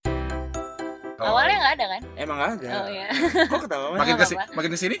Awalnya nggak ada kan? Emang nggak ada. Oh iya. Kok ketawa? Makin kesini makin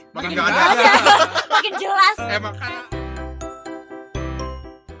Makin nggak nggak ada. Makin jelas. Emang karena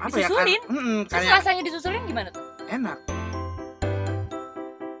Apa ya? Disusulin? Terus Terus kayak rasanya disusulin gimana tuh? enak.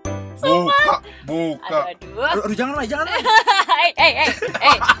 buka. Aduh. Aduh, jangan lah. Hey.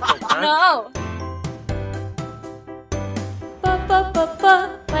 No.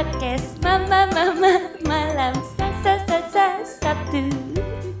 Podcast Mama malam Sabtu.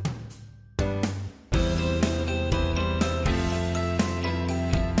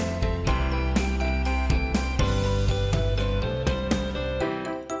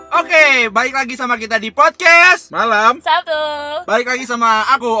 Oke, balik lagi sama kita di podcast Malam. Sabtu. Balik lagi sama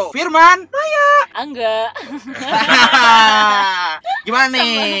aku, Firman. Enggak. Gimana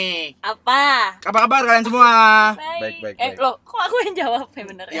nih? Apa? Kabar-kabar kalian semua? Baik. Loh, kok aku yang jawab ya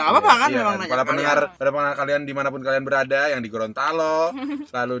bener? Ya nggak apa-apa kan, Iya, memang kan. nanya Para pendengar, kalian. para pendengar kalian dimanapun kalian berada, yang di Gorontalo,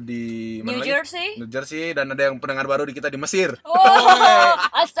 lalu di New mana lagi? Jersey. New Jersey, dan ada yang pendengar baru di kita di Mesir. Oh,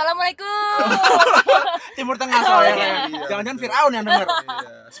 assalamualaikum. Timur Tengah Oh, soalnya. iya. Jangan-jangan Fir'aun yang denger. Iya,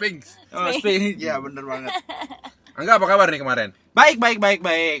 Sphinx. Oh, Spain. Iya, bener banget. Angga, apa kabar nih kemarin? Baik.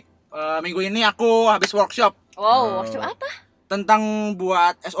 Minggu ini aku habis workshop Wow, workshop apa? tentang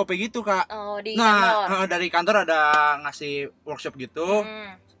buat SOP gitu, Kak. Oh, di kantor. Nah, dari kantor ada ngasih workshop gitu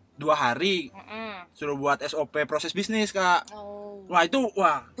 2 hari, suruh buat SOP proses bisnis, Kak. Oh. Wah, itu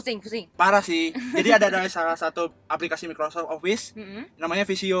Pusing. parah sih. Jadi ada salah satu aplikasi Microsoft Office namanya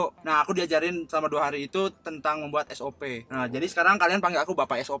Visio. Nah, aku diajarin selama 2 hari itu tentang membuat SOP. Nah, jadi sekarang kalian panggil aku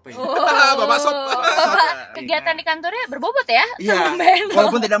Bapak SOP. Oh. Bapak Sop. Bapak kegiatan di kantornya berbobot ya? Iya. Tumben.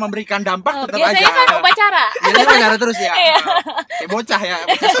 Walaupun tidak memberikan dampak Oh, tetap biasanya aja. kan upacara. Jadi pacaran terus ya. Iya. Kayak bocah ya,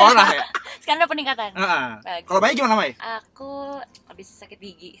 bocah sekolah ya. Sekarang ada peningkatan. Heeh. Bagus. Kalau Mai gimana, Mai? Aku habis sakit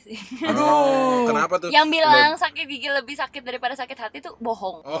gigi sih. Aduh. Kenapa tuh? Yang bilang sakit gigi lebih sakit daripada sakit hati tuh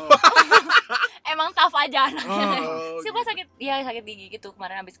bohong. Oh. Emang tough aja anaknya. Oh, Siapa sakit? Ya sakit gigi gitu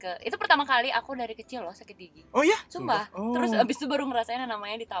kemarin habis itu pertama kali aku dari kecil loh sakit gigi. Oh iya? Sumpah. Oh. Terus abis itu baru ngerasain yang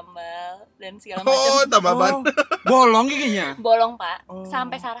namanya ditambal dan segala macam. Oh, tambah ban. Bolong giginya. Bolong, Pak. Oh.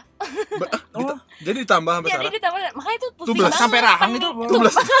 Sampai saraf. Jadi ditambah sampai Jadi sekarang. ditambal. Makanya itu pusing Tubles. banget. Sampai rahang itu.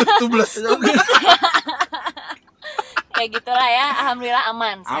 Tubles. Kayak gitulah ya. Alhamdulillah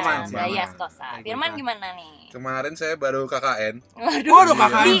aman sekarang. Aman sih, Udah aman. yes kosa. Baik, Firman baik. gimana nih? Kemarin saya baru KKN. Waduh,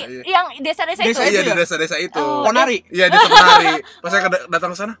 kakak. Di Iya. yang desa-desa itu. Desa Iya, itu di ya? desa-desa itu. Oh. Ponari. Iya, di Ponari. Pas saya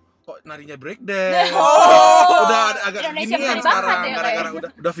datang ke sana, kok narinya break dance. Oh. Udah agak Indonesia ginian menari sekarang bakat ya, gara-gara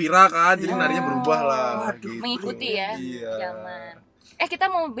kayak. udah viral kan, jadi Oh. narinya berubah lah. Waduh, gitu. Mengikuti ya Iya. zaman. Kita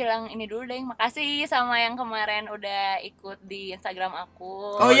mau bilang ini dulu deh, makasih sama yang kemarin udah ikut di Instagram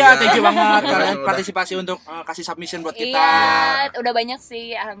aku. Oh iya, iya. thank you banget Udah. kalian partisipasi untuk kasih submission buat kita. Iya, udah banyak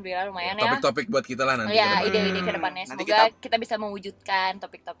sih, alhamdulillah lumayan ya. Topik-topik buat kita lah nanti. Ya, ke depan. ide-ide ke depannya. Nanti Semoga kita bisa mewujudkan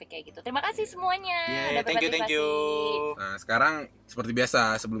topik-topik kayak gitu. Terima kasih semuanya Yeah, udah thank berpartisipasi. you. Nah, sekarang seperti biasa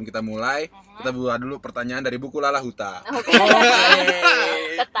sebelum kita mulai, kita buka dulu pertanyaan dari buku Lala Huta. Oke.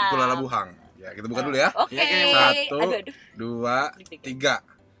 Tetap. Buku Lala Buhang. Ya, kita buka dulu ya. Oke. Ya, oke. Satu, Aduh. 2, 3.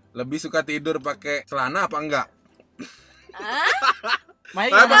 Lebih suka tidur pakai celana apa enggak? Ah, Mai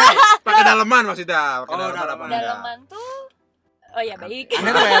Ah, gimana, Mai? pakai daleman maksudnya. Pakai Oh, daleman apa daleman. enggak? daleman tuh. Oh ya baik.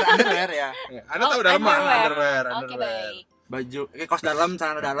 Underwear ya. Anda tahu daleman, underwear. Oke baik. Baju, kayak kaos dalam,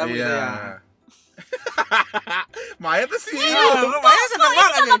 celana dalam gitu Iya. ya. Maya tuh sih. Maya seneng banget.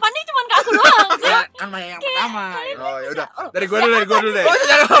 nih. Tanggapannya cuma ke aku doang sih. Ya, kan Maya yang pertama. Oh, ya udah. Dari gua dulu deh.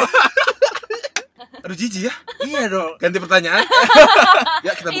 Aduh, jijik ya. Iya dong. Ganti pertanyaan.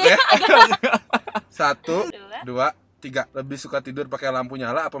 Ya, kita buka ya. 1, 2, 3. Lebih suka tidur pakai lampu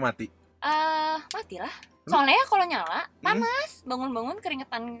nyala apa mati? Matilah. Soalnya ya kalau nyala panas, bangun-bangun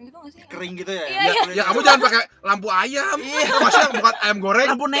keringetan gitu nggak sih? Kering gitu ya. Iya, Ya, ya kamu jangan pakai lampu ayam. Maksudnya bukan ayam goreng.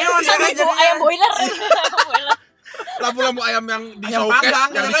 Lampu neon ya kan Ayam ayam boiler. Ayam boiler. Lampu-lampu ayam yang di Ayam showcase, panggang,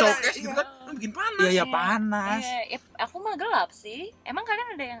 yang di kan? showcase gitu kan. Kan bikin panas. Iya, panas. Ya, aku mah gelap sih. Emang kalian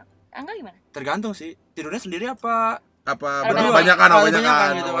ada yang Angga gimana? Tergantung sih. Tidurnya sendiri apa? Apa Berdua. banyakan Oh, banyakan banyakan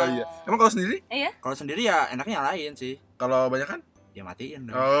gitu, oh, Bang. iya. Emang kalau sendiri? Iya. Kalau sendiri ya enaknya nyalain sih. Kalau banyakan? Ya matiin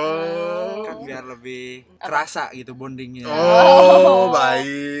dong. Oh. Kan biar lebih Apa? kerasa gitu bondingnya. Oh,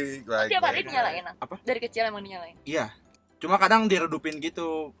 baik. Tiap hari baik. dinyalain. Apa? Dari kecil emang dinyalain. Iya. Cuma kadang diredupin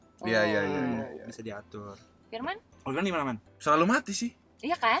gitu. Iya, iya, iya. Oh. Bisa diatur. Firman? Oh, kan gimana, Man? Selalu mati sih.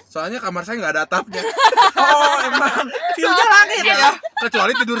 Iya kan? Soalnya kamar saya nggak ada atapnya. Oh, emang view-nya langit ya.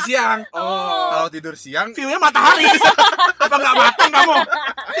 Kecuali tidur siang. Oh. Kalau tidur siang, View-nya matahari. apa nggak matang kamu?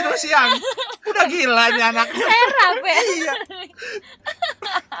 Tidur siang. Udah gila ini anak. Serap ya. Iya.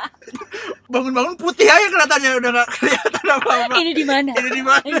 Bangun-bangun putih aja kelihatannya, udah nggak kelihatan apa-apa. Ini di mana? Ini di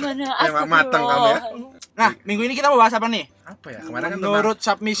mana? Di mana? Emang matang kamu ya. Astagfirullah. Nah, minggu ini kita mau bahas apa nih? apa ya? Kemarin kan menurut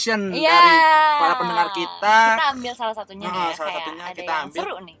submission Iya. dari para pendengar kita ambil salah satunya nih ya, salah kayak satunya ada kita yang ambil.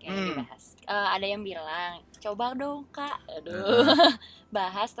 seru nih kayak dibahas. Ada yang bilang, coba dong kak,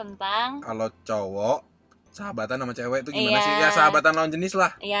 bahas tentang kalau cowok sahabatan sama cewek itu gimana Iya. sih? Ya sahabatan lawan jenis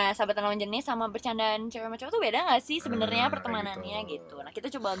lah. ya sahabatan lawan jenis sama bercandaan cewek sama cowok tuh beda gak sih sebenarnya kayak pertemanannya gitu. gitu. Nah kita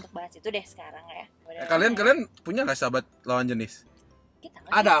coba untuk bahas itu deh sekarang ya. Kalian punya nggak sahabat lawan jenis? Kita nggak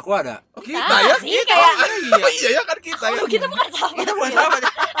sih? ada aku ada. Oh Kita kita ya? sih, kayak- Oh iya ya kan kita ya. Oh, kita bukan sahabat. Kita bukan sahabat.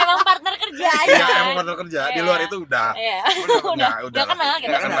 Emang partner kerja aja. Iya emang partner kerja. Di Iya. luar itu udah. Iya. Udah kenal kita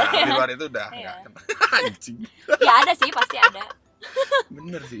Udah kenal. kenal. Di luar itu udah. Iya. nggak kenal. Anjing. Ya ada sih, pasti ada.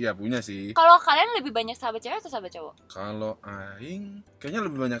 Bener sih, ya punya sih. Kalau kalian lebih banyak sahabat cewek atau sahabat cowok? Kalau aing kayaknya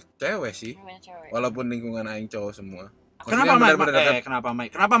lebih banyak cewek sih. Lebih banyak cewek. Walaupun lingkungan aing cowok semua. Kenapa Maksudnya man? bener-bener dekat. Kenapa Mai?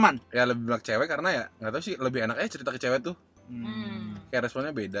 Kenapa man? Ya lebih banyak cewek karena ya nggak tahu sih lebih enak aja cerita ke cewek tuh. Kayak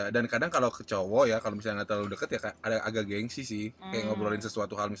responnya beda. Dan kadang kalau ke cowok ya kalau misalnya nggak terlalu deket ya ada agak gengsi sih. Kayak ngobrolin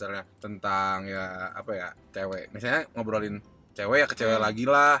sesuatu hal misalnya tentang ya apa ya cewek. Misalnya ngobrolin cewek ya ke cewek lagi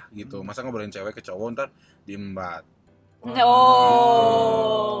lah gitu. Masa ngobrolin cewek ke cowok ntar diembat.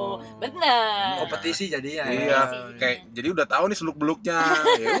 Oh, benar. Kompetisi jadinya. Iya, kayak jadi udah tahu nih seluk beluknya.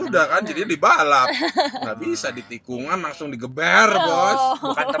 Ya udah kan, jadi dibalap. Nggak bisa di tikungan langsung digeber, bos.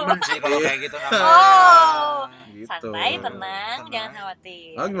 Bukan temen sih kalau kayak gitu namanya. Oh, Gitu. santai, tenang, Tenang. jangan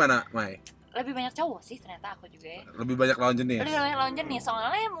khawatir. Oh gimana, Mai? Lebih banyak cowok sih ternyata aku juga ya. Lebih banyak lawan jenis. Lebih banyak lawan jenis,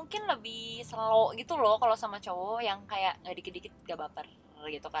 soalnya mungkin lebih slow gitu loh kalau sama cowok yang kayak nggak dikit-dikit gak baper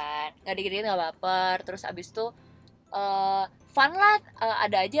gitu kan. Nggak dikit-dikit gak baper, terus abis itu fun lah,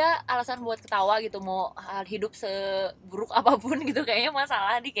 ada aja alasan buat ketawa gitu, mau hal hidup seburuk apapun gitu kayaknya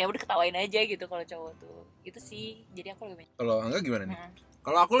masalah nih kayak udah ketawain aja gitu kalau cowok tuh gitu sih. Jadi aku lebih banyak. Kalau Angga gimana nih?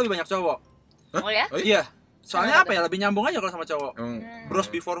 Kalau aku lebih banyak cowok. Oh ya? Oh iya? Iya. Soalnya apa ya? Lebih nyambung aja kalau sama cowok. Bros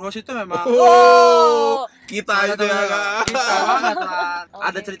before host itu memang Oh, kita itu ya kan. Kita banget lah. Oh,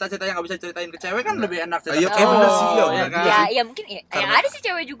 Ada iya. cerita-cerita yang gak bisa ceritain ke cewek kan lebih enak cerita Iya, ke kayak cowok. bener sih, iya, ya bener kan? juga. Ya mungkin ya. Yang Karena- ada sih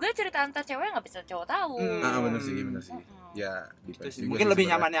cewek juga cerita antar cewek nggak bisa cowok tahu. Ah, bener sih, bener sih. Mm-mm. Ya, Gitu depends sih. juga Mungkin sih lebih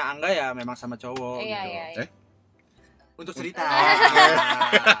sebenarnya. nyamannya Angga ya memang sama cowok Iya, gitu. iya, iya. Untuk cerita.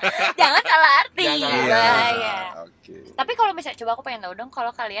 Jangan salah arti. Jangan salah Iya. arti. Iya. Oke. Tapi kalau misalnya coba aku pengen tahu dong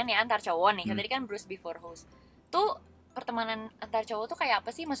kalau kalian ya antar cowok nih, Hmm. tadi kan Bruce before host. Tuh pertemanan antar cowok tuh kayak apa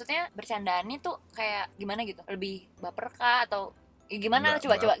sih? Maksudnya bercandaannya tuh kayak gimana gitu? Lebih baper kah atau ya gimana? Nggak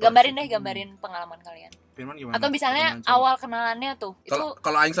Coba baper gambarin sih. deh, gambarin pengalaman kalian. Firman gimana? Atau misalnya Teman cowok. awal kenalannya tuh itu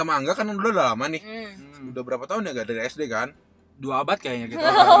Kalau Aing sama Angga kan udah lama nih. Udah berapa tahun ya gak dari SD kan? 2 abad kayaknya gitu.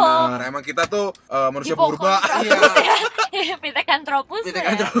 Bener, emang kita tuh manusia purba. Iya. Pithecanthropus.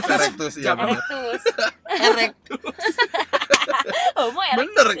 Pithecanthropus. Erectus ya bener. Erectus. Erectus. Homo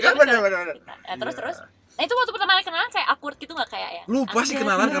erectus. Bener kan? Bener. Nah, terus. Nah, itu waktu pertama kali kenalan kayak awkward gitu nggak kayak ya? Lupa sih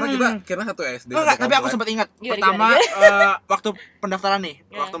kenalan karena kita kira satu SD. Enggak, satu tapi aku komplek. sempat ingat. Gimana, Pertama waktu pendaftaran nih,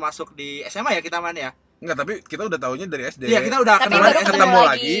 Iya. waktu masuk di SMA ya kita main ya. Enggak, tapi kita udah taunya dari SD. Iya, kita udah Tapi kenalan baru ketemu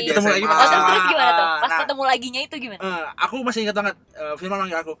lagi di Ketemu lagi SMA. Oh, terus gimana tuh? Pas Nah, ketemu laginya itu gimana? aku masih ingat banget Firman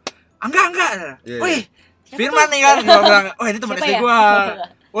manggil aku. Angga. Iya, Wih, Siapa Firman tuh? nih kan. Gua bilang, "Oh, ini teman Siapa SD ya? gua."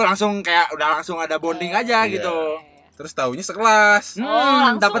 Wah, langsung ada bonding aja Iya. gitu. Terus taunya sekelas. Oh,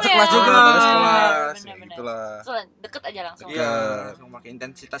 langsung dapat ya. sekelas juga. Dapat sekelas. Ya Bener-bener. gitulah. So, deket aja langsung. Iya. Iya, langsung makin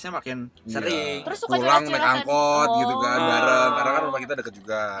intensitasnya makin Iya. sering. Terus suka pulang naik curhat-curhatan. angkot gitu kan Oh. bareng karena kan rumah kita deket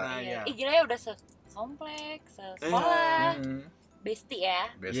juga. Nah, iya. Ih, gila ya udah sekomplek, sekolah. Hmm. Bestie ya.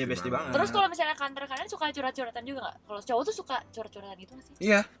 Iya, bestie banget. Terus kalau misalnya kantor kalian suka curhat-curhatan juga nggak? Kalau cowok tuh suka curhat-curhatan gitu nggak sih?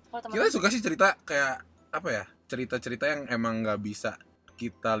 Iya, Kalau teman kita suka sih cerita kayak apa ya? Cerita-cerita yang emang nggak bisa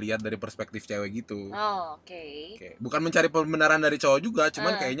kita lihat dari perspektif cewek gitu. Oh, oke. Oke. Bukan mencari pembenaran dari cowok juga,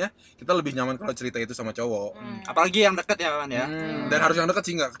 cuman Ah. kayaknya kita lebih nyaman kalau cerita itu sama cowok. Apalagi yang deket ya kan ya. Dan harus yang deket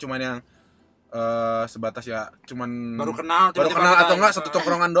sih, nggak cuman yang sebatas ya cuman Baru kenal baru tiba-tiba kenal kita- atau enggak satu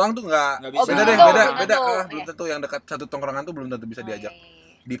tongkrongan doang tuh enggak. Nggak Oh, bisa. Beda deh, belum beda tentu. beda. Iya. Belum tentu yang dekat satu tongkrongan tuh belum tentu bisa Oh, diajak iya,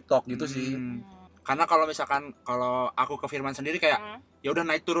 iya. deep talk gitu sih. Karena kalau misalkan kalau aku ke Firman sendiri kayak Hmm. ya udah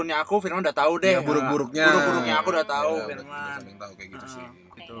naik turunnya aku Firman udah tahu deh. Ya, buruk-buruknya. Buruk-buruknya aku udah tahu Ya, Firman. kita saling tahu kayak gitu sih.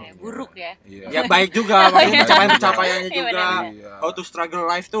 Gitu. Kayak buruk ya. Iya. Ya baik juga, maksudnya pencapaian-pencapaiannya Iya, juga. benar-benar. Iya. How to struggle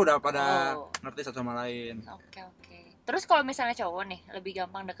life tuh udah pada Oh. ngerti satu sama lain. Oke, oke. Terus kalau misalnya cowok nih lebih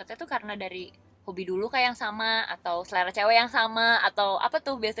gampang deketnya tuh karena dari hobi dulu kayak yang sama atau selera cewek yang sama atau apa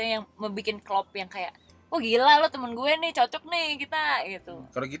tuh biasanya yang membuat klop yang kayak oh gila lo temen gue nih cocok nih kita gitu.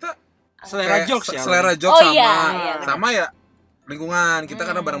 Kalau kita Selera kayak jokes ya. selera jokes Oh, sama iya, iya, benar. sama ya lingkungan kita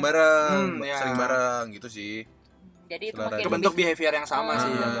karena bareng-bareng, iya. sering bareng gitu sih. Jadi itu Selera makin Kebentuk lebih behavior yang sama sih.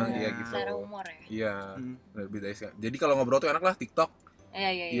 Ah, jatuhnya. iya gitu. selera humor ya. Iya, Hmm. lebih dari jadi kalau ngobrol tuh enak lah TikTok. Iya,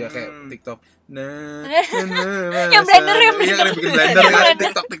 iya, iya. Iya kayak TikTok. Nah, Yang blender, yang Iya kan blender. bikin blender Yang kan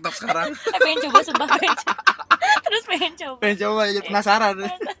blender. TikTok sekarang. Pengen coba sumpah pengen coba. Terus Pengen coba aja penasaran.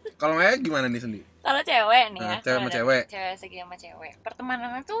 Kalau Maya gimana nih Sendi? Kalau cewek nih ya, Cewek sama cewek. Cewek segi sama cewek.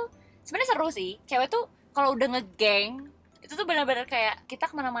 Pertemanannya tuh sebenarnya seru sih. Cewek tuh kalau udah ngegeng itu tuh benar-benar kayak kita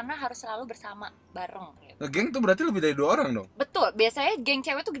kemana-mana harus selalu bersama bareng. Gitu. Ngegeng tuh berarti lebih dari 2 orang dong. Betul. Biasanya geng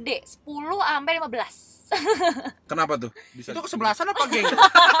cewek tuh gede, 10 sampai 15. Kenapa tuh? Bisa. Itu kesebelasan apa geng?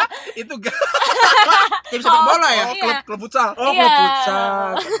 Itu gak. Tim sepak bola ya? Oh, Klub klub futsal. Oh, Iya. klub futsal.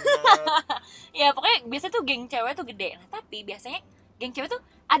 Ya pokoknya biasanya tuh geng cewek tuh gede. Nah, tapi biasanya geng cewek tuh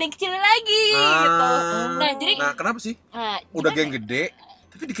ada yang kecil lagi gitu. Nah, jadi Nah, kenapa sih? nah, Udah gimana geng gede,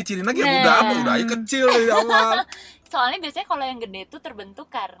 tapi dikecilin lagi Nah. udah apa? Udah aja kecil dari awal. soalnya biasanya kalau yang gede itu terbentuk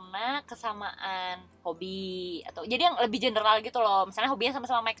karena kesamaan hobi atau jadi yang lebih general gitu loh. Misalnya hobinya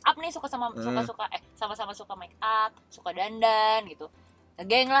sama-sama make up nih, sama-sama suka make up, suka dandan gitu.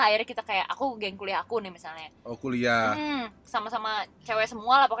 Geng lah, akhirnya kita kayak aku geng kuliah aku nih misalnya. Oh, kuliah. Sama-sama cewek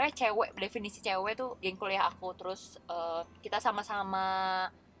semua lah, pokoknya cewek, definisi cewek tuh geng kuliah aku. Terus kita sama-sama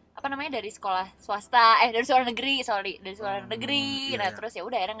apa namanya dari sekolah swasta dari sekolah negeri dari sekolah negeri. Iya, Nah iya. terus ya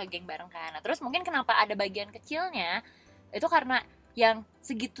udah akhirnya ngegeng bareng kan. Nah terus mungkin kenapa ada bagian kecilnya itu karena yang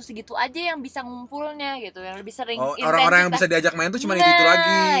segitu-segitu aja yang bisa ngumpulnya gitu, yang lebih sering Oh, orang-orang yang bisa diajak main tuh cuma itu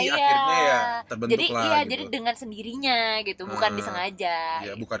lagi. iya. Akhirnya ya terbentuk jadi lah iya gitu. jadi dengan sendirinya gitu, bukan disengaja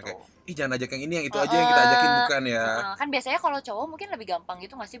Iya, gitu. bukan kayak jangan ajak yang ini, yang itu aja yang kita ajakin, bukan ya. Kan biasanya kalau cowok mungkin lebih gampang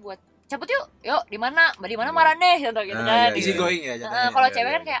gitu nggak sih buat cabut yuk di mana marane gitu Nah, kan. iya, Easy iya. going ya jatuhnya. Kalau Iya, cewek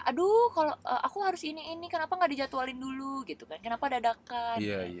iya, kan kayak aduh kalau aku harus ini kenapa nggak dijadwalin dulu gitu kan, kenapa dadakan.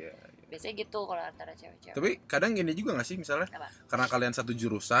 Iya, iya. Biasanya gitu kalau antara cewek-cewek. Tapi kadang gini juga gak sih misalnya Apa? karena kalian satu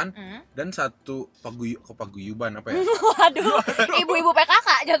jurusan dan satu paguyuban apa ya? Waduh, ibu-ibu PKK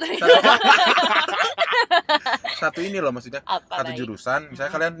jatuhnya. Satu ini loh maksudnya Apa satu lagi? jurusan.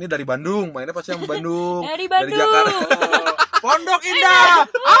 Misalnya kalian ini dari Bandung, mainnya pasti yang Bandung. Dari Dari Bandung. Jakarta. Pondok Indah.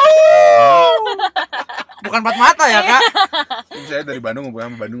 Bukan empat mata ya, Kak? Misalnya dari Bandung mau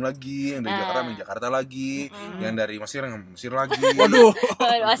sama Bandung lagi, yang dari Jakarta sama Jakarta lagi, yang dari Mesir sama Mesir lagi. Waduh.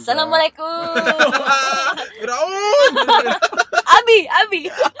 Assalamualaikum. Firaun. Abi.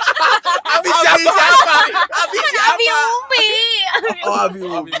 Abi siapa? Abi Umi. Oh, Abi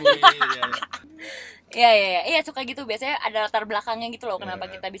Umi. Iya suka gitu, biasanya ada latar belakangnya gitu loh kenapa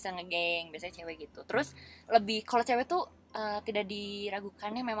Iya. kita bisa ngegeng, biasanya cewek gitu. Terus lebih kalau cewek tuh tidak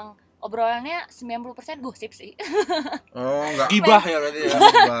diragukannya memang obrolannya 90% gosip sih. Oh, enggak. Gibah ya berarti ya.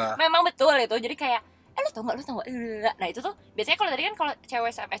 Memang betul itu. Jadi kayak lu tau gak. Nah itu tuh biasanya kalau tadi kan kalau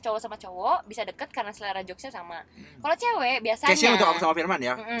cowok sama cowok bisa deket karena selera jokesnya sama. Kalau cewek biasanya Case-nya untuk aku sama Firman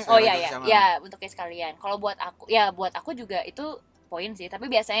ya. Oh iya untuk case kalian. Kalau buat aku juga itu poin sih, tapi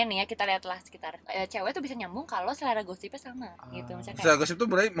biasanya nih ya kita lihatlah sekitar cewek tuh bisa nyambung kalau selera gosipnya sama gitu. Misalnya Setelah gosip tuh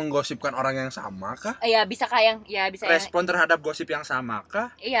berarti menggosipkan orang yang sama kah? ya bisa kayak bisa Respon terhadap gosip yang sama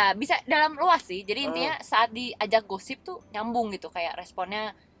kah? iya bisa dalam luas sih. Jadi intinya saat diajak gosip tuh nyambung gitu, kayak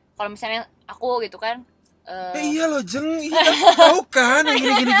responnya kalau misalnya aku gitu kan Iya loh Jeng, iya tahu kan yang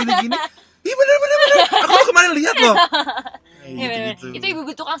gini. Iya bener. Aku tuh kemarin lihat loh. Iya, bener. Itu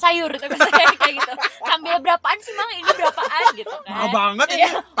ibu-ibu tukang sayur itu biasanya kayak gitu. Sambil berapaan sih Mang? Ini berapaan gitu kan. Mahal banget ini.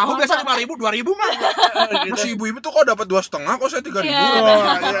 Iya. Tahu biasa 5.000, 2.000 mah. Masih ibu-ibu tuh kok dapat 2,5 kok saya 3.000. Iya.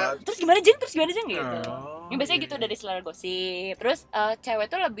 iya. Terus gimana Jeng gitu. Oh, Yang biasanya iya. gitu dari selera gosip. Terus cewek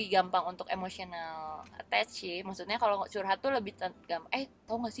tuh lebih gampang untuk emotional attach sih. Maksudnya kalau curhat tuh lebih gampang.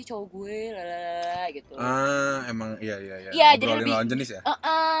 Tau gak sih cowok gue lalala gitu. Emang iya. Iya, jadi Ngobrolin lebih lawan jenis ya.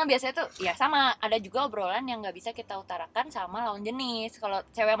 Biasanya tuh ya sama, ada juga obrolan yang nggak bisa kita utarakan sama lawan jenis. Kalau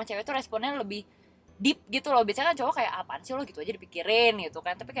cewek sama cewek tuh responnya lebih deep gitu loh. Biasanya kan cowok kayak apaan sih lo gitu aja dipikirin gitu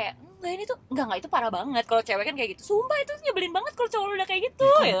kan. Tapi kayak enggak, ini tuh enggak itu parah banget. Kalau cewek kan kayak gitu. Sumpah itu nyebelin banget kalau cowok lo udah kayak gitu.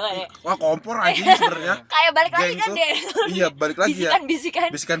 Ya, Wah kompor aja sebenarnya. kayak balik lagi Geng kan tuh. dia. Iya balik lagi ya.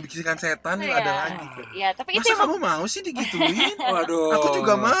 Bisikan. Setan Iya. ada lagi. Iya, tapi itu Masa emang kamu mau sih digituin? Waduh. Aku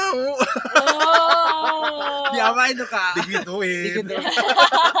juga mau oh. Diapain tuh, Kak? digituin.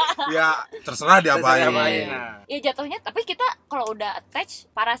 Ya terserah diapain. Nah. Ya jatuhnya, tapi kita kalau udah attach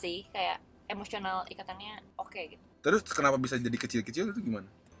parah sih, kayak emosional ikatannya oke gitu. Terus kenapa bisa jadi kecil-kecil itu gimana?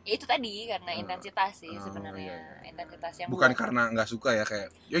 Ya, itu tadi karena intensitas sih sebenarnya. Iya. Intensitas yang Bukan buat- karena nggak suka ya kayak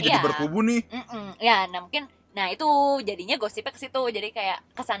ya jadi Iya. berkubu nih. Ya, mungkin itu jadinya gosipnya ke situ. Jadi kayak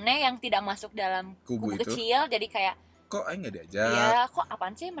kesannya yang tidak masuk dalam Kubu kubu itu. kecil, jadi kayak Kok aing nggak diajak? ya kok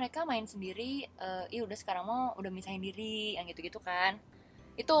apaan sih mereka main sendiri, udah sekarang mau udah misahin diri yang gitu-gitu kan.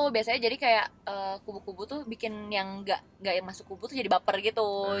 Itu biasanya jadi kayak kubu-kubu tuh bikin yang nggak yang masuk kubu tuh jadi baper gitu.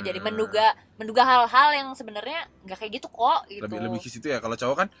 Jadi menduga hal-hal yang sebenarnya nggak kayak gitu kok gitu. Lebih ke situ ya. Kalau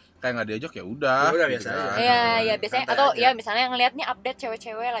cowok kan kayak nggak diajak ya udah. Ya udah, gitu biasa kan. aja. Iya, biasanya Santai atau aja. ya misalnya ngeliat nih update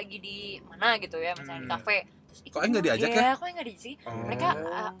cewek-cewek lagi di mana gitu ya, misalnya di kafe. Terus, Kok Aing nggak diajak ya? Kok Aing nggak diajak sih? Oh. Mereka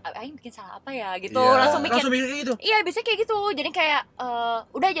Aing bikin salah apa ya gitu. Iya. Langsung mikir gitu. iya biasanya kayak gitu. Jadi kayak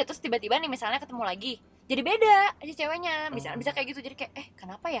udah aja terus tiba-tiba nih misalnya ketemu lagi jadi beda aja ceweknya. Bisa kayak gitu. Jadi kayak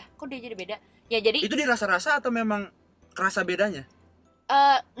kenapa ya? Kok dia jadi beda? Ya jadi Itu dirasa-rasa atau memang kerasa bedanya?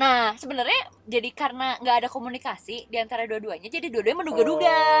 nah sebenarnya jadi karena nggak ada komunikasi di antara dua-duanya, jadi dua-duanya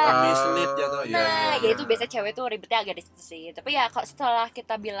menduga-duga. Mislead jatuh. Nah, ya itu biasa cewek tuh ribetnya agak di situ sih. Tapi ya kalau setelah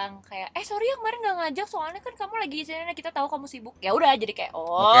kita bilang kayak sorry ya kemarin nggak ngajak soalnya kan kamu lagi di sini, kita tahu kamu sibuk. Ya udah jadi kayak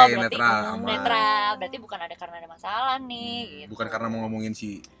Oke, berarti netral, aman. netral. Berarti bukan ada karena ada masalah nih gitu. Bukan karena mau ngomongin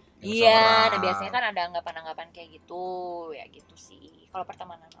si Iya, nah biasanya kan ada anggapan-anggapan kayak gitu. Ya gitu sih. Kalau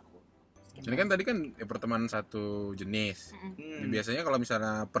pertemanan aku. Ini kan tadi kan pertemanan satu jenis. Biasanya kalau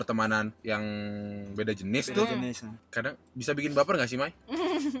misalnya pertemanan yang beda jenis tuh jenis. kadang bisa bikin baper nggak sih, Mai?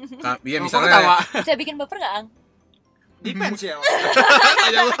 Iya Kok misalnya ketawa? Bisa bikin baper nggak, Ang? Depends ya.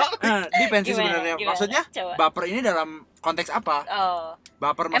 Depends sih sebenarnya. Gimana? Maksudnya Coba. baper ini dalam konteks apa? Oh.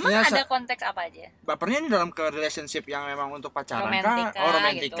 Baper Emang maksudnya ada konteks apa aja? bapernya ini dalam ke relationship yang memang untuk pacaran Romantika, kah?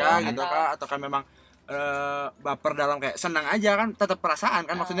 Romantika gitu. gitu kah? Atau kan memang baper dalam kayak senang aja kan, tetap perasaan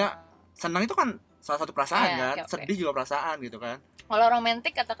kan, maksudnya senang itu kan salah satu perasaan Iya, kan, oke. sedih juga perasaan gitu kan. Kalau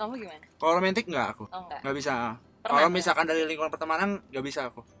romantis kata kamu gimana? Kalau romantis enggak aku, Oh enggak. nggak bisa. Pernah Kalau nggak? misalkan dari lingkungan pertemanan nggak bisa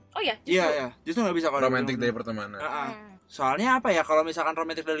aku. Oh ya, Iya ya, justru nggak bisa kalau romantis dari lingkungan- pertemanan. Heeh. Soalnya apa ya, kalau misalkan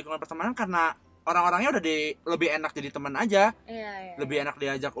romantis dari lingkungan pertemanan karena orang-orangnya udah lebih enak jadi teman aja, Iya. lebih enak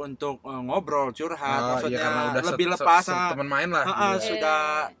diajak untuk ngobrol, curhat, maksudnya karena udah lebih lepas, teman main lah. Heeh, Iya. sudah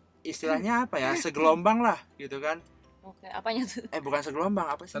istilahnya apa ya, segelombang lah gitu kan. Oke, apanya tuh? Bukan segelombang,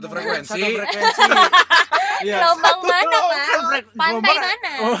 apa sih Satu namanya? frekuensi. Satu frekuensi. Iya, Gelombang satu- mana, Pak? bukan Pantai gelombang.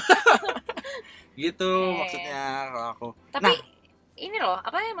 mana? Oh. Gitu Iya. maksudnya kalau aku. Tapi ini loh,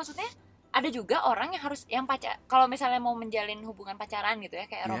 apa ya maksudnya? Ada juga orang yang harus yang kalau misalnya mau menjalin hubungan pacaran gitu ya,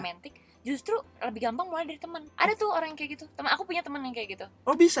 kayak Iya. romantis, justru lebih gampang mulai dari teman. Ada tuh orang yang kayak gitu. Teman aku punya teman yang kayak gitu.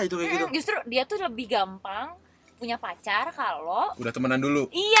 Oh bisa itu kayak gitu. Justru dia tuh lebih gampang punya pacar kalau Udah temenan dulu.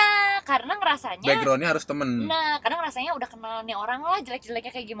 iya, karena ngerasanya Backgroundnya harus temen. nah, kadang rasanya udah kenal nih orang lah,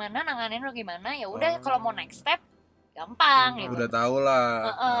 jelek-jeleknya kayak gimana, nanganin lo gimana, ya udah kalau mau next step gampang gitu. Udah tau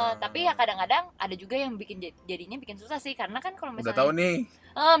lah. Tapi ya kadang-kadang ada juga yang bikin jadinya bikin susah sih, karena kan kalau Udah misalnya tahu nih.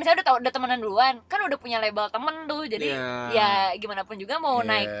 misalnya udah temenan duluan, kan udah punya label temen tuh, jadi Iya. ya gimana pun juga mau Iya.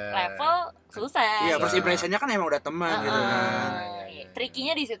 naik level susah. Iya, Susah. first impressionnya kan emang udah teman gitu kan.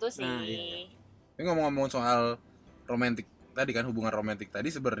 Trikinya di situ sih. Nah, iya. Ini ngomong-ngomong soal romantic tadi kan, hubungan romantik tadi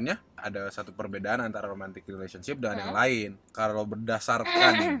sebenarnya ada satu perbedaan antara romantic relationship dan yang lain. Kalau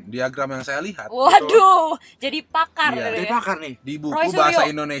berdasarkan diagram yang saya lihat Waduh, jadi pakar Iya. gitu Jadi ya. pakar nih. di Roy buku Suryo. bahasa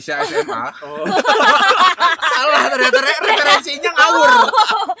Indonesia SMA Oh. Salah ternyata referensinya ngawur.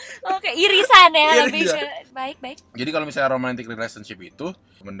 Oke, irisan ya, Iya, lebih iya. ke baik-baik. Jadi kalau misalnya romantic relationship itu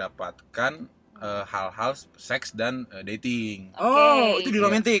mendapatkan hal-hal seks dan dating. Oh, itu di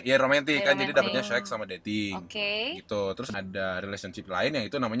romantik. Iya romantis Di kan, jadi romantic. dapatnya seks sama dating. Oke. Gitu. Terus ada relationship lain yang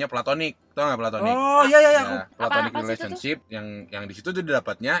itu namanya platonic. Tahu nggak platonic? Oh, iya iya iya. Ya, platonic Apa sih itu relationship yang di situ tuh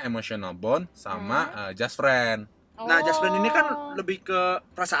didapatnya emotional bond sama just friend. Nah, just friend ini kan Oh. lebih ke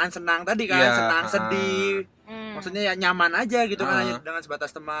perasaan senang tadi kan, Iya, senang, sedih. Hmm. Maksudnya ya nyaman aja gitu kan, Ah. hanya dengan sebatas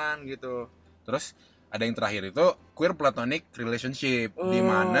teman gitu. Terus ada yang terakhir itu queer platonic relationship, di Oh.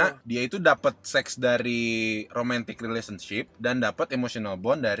 mana dia itu dapat seks dari romantic relationship dan dapat emotional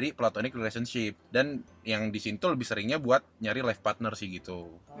bond dari platonic relationship, dan yang di sini tuh lebih seringnya buat nyari life partner sih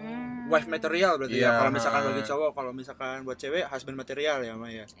gitu. Wife material berarti Iya. ya. Kalau misalkan bagi cowok, kalau misalkan buat cewek husband material ya,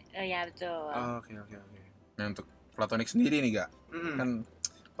 Maya. Ya betul. Oke oke oke. Nah untuk platonic sendiri nih gak, Mm. kan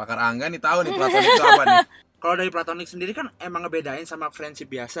pakar Angga nih tahu nih platonic itu apa nih. Kalau dari platonik sendiri kan emang ngebedain sama friendship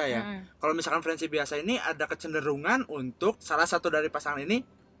biasa ya. Mm. Kalau misalkan friendship biasa ini ada kecenderungan untuk salah satu dari pasangan ini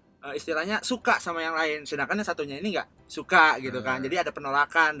istilahnya suka sama yang lain, sedangkan yang satunya ini nggak suka gitu kan. Jadi ada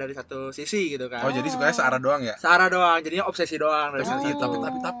penolakan dari satu sisi gitu kan. Oh jadi sukanya searah doang ya? Searah doang, jadinya obsesi doang dari Iya, situ.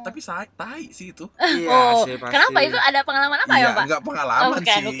 tapi tai sih itu. Iya Oh, sih pasti. kenapa itu ada pengalaman apa ya, Pak? Enggak pengalaman Oh,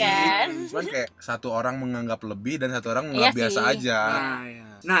 bukan, sih. bukan. Cuman kayak satu orang menganggap lebih dan satu orang Iya menganggap biasa sih. aja. Nah, iya.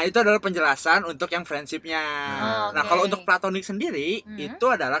 Nah, itu adalah penjelasan untuk yang friendshipnya. Oh, Nah, oke. kalau untuk platonik sendiri, Hmm. itu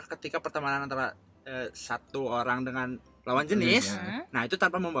adalah ketika pertemanan antara satu orang dengan lawan jenis. Hmm. Nah, itu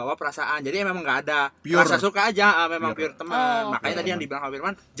tanpa membawa perasaan. Jadi memang nggak ada Pure. rasa suka aja, memang pure teman. Oh, Makanya oke. tadi yang dibilang sama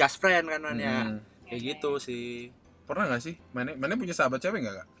Firman, just friend kan man ya. Hmm. Kayak gitu sih. Pernah gak sih? Mana punya sahabat cewek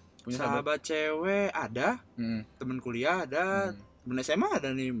gak? Punya Sahabat cewek ada, Hmm. temen kuliah ada, Hmm. temen SMA ada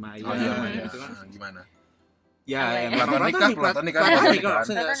nih, Maya. Oh iya, Hmm. Maya. Gitu kan. Gimana? Ya, Apa ya? Platonik kan, platonik kan. Platonik Kan.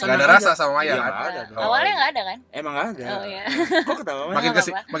 maksudnya. Platonik. Nggak ada Senang rasa aja. sama Maya Iya, kan? nggak ada dong. Awalnya nggak ada kan? Emang nggak ada. Oh iya. Kok ketawa Maya? Makin Nggak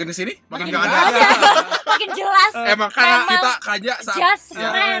makin kesini makin Makin nggak nggak ada. ada. Makin jelas. Emang karena Memang kita kaya just ya,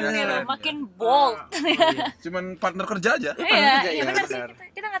 friend ya, gitu, ya. makin bold. Oh, iya. Cuman partner kerja aja. Iya, Iya, iya benar sih. benar.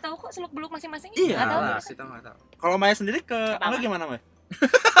 Kita nggak tahu kok seluk beluk masing-masing. Iya, Nggak tahu. lah, kita nggak tahu. Kalau Maya sendiri ke Apa-apa? Angga gimana, Maya?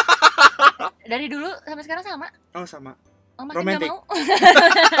 Dari dulu sampai sekarang sama. Oh, sama. Oh, makin Romantic. nggak mau.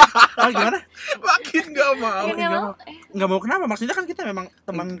 Oh, gimana? Makin nggak mau. Makin nggak mau. Nggak mau kenapa? Maksudnya kan kita memang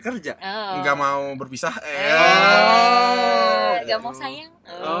teman kerja. Oh. Nggak mau berpisah. Nggak mau sayang.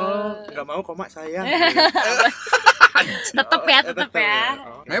 Oh, nggak mau kok, Mak, sayang. Tetep ya, tetep ya.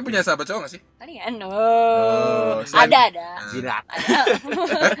 Oh. Maya punya sahabat cowok nggak sih? Kalian, selain- ada. Jilat.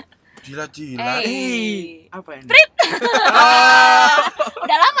 Jilat-jilat. Apa ini?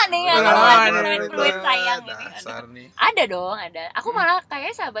 Udah lama nih ya Udah kalau lama lagi nih, main fluid sayang ini. Dasar nih. Ada dong, ada. Aku malah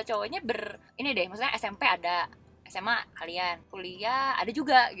kayaknya sahabat cowoknya ini deh, maksudnya SMP ada, SMA kalian, kuliah ada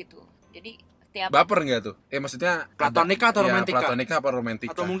juga gitu. Jadi tiap Baper nggak tuh? Maksudnya Platonika atau ya, romantika? Platonika apa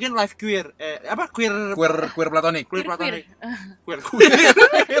romantika? Atau mungkin live queer. Apa queer queer platonik. queer Queer. platonik. Queer.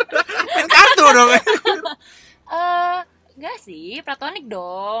 Main kartu dong. enggak sih, platonik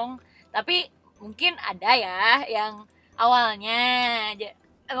dong. Tapi mungkin ada ya yang awalnya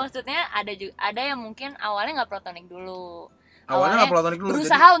maksudnya ada yang mungkin awalnya nggak platonik dulu. Awalnya nggak platonik dulu.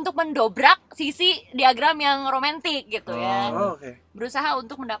 Berusaha untuk mendobrak sisi diagram yang romantik gitu ya. Oh, oke. Berusaha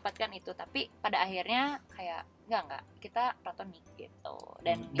untuk mendapatkan itu, tapi pada akhirnya kayak enggak kita platonik gitu.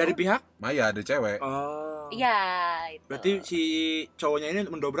 Dan Dari pihak? Maya ada cewek. Oh. iya itu. Berarti si cowoknya ini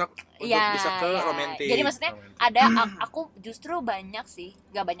mendobrak untuk Iya, bisa ke iya. romantis. Jadi maksudnya Romantis. ada aku justru banyak sih,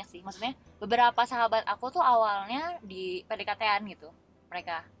 nggak banyak sih, maksudnya beberapa sahabat aku tuh awalnya di PDKT-an gitu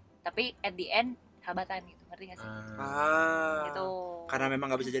mereka, tapi at the end sahabatan gitu, ngerti gak sih? Gitu. Karena memang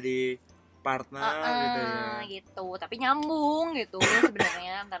nggak bisa jadi partner gitu ya. Gitu, tapi nyambung gitu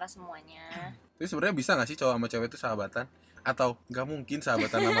sebenarnya antara semuanya. Jadi sebenarnya bisa nggak sih cowok sama cewek itu sahabatan? Atau nggak mungkin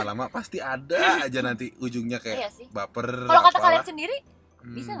sahabatan lama-lama? Pasti ada aja nanti ujungnya Iya kayak sih. baper. Kalau kata apalah. kalian sendiri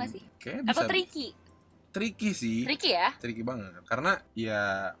bisa nggak sih? Kayaknya Atau bisa. tricky? Tricky sih. Tricky ya? Tricky banget. Karena ya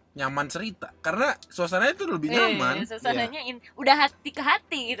nyaman cerita. Karena suasananya itu lebih nyaman. Suasananya udah hati ke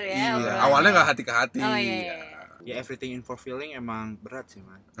hati gitu ya. Iya. obrolannya. Awalnya nggak hati ke hati. Oh iya. Ya everything info feeling emang berat sih,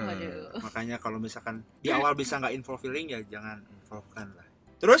 man. Waduh. Makanya kalau misalkan di awal bisa nggak info feeling ya jangan involvekan lah.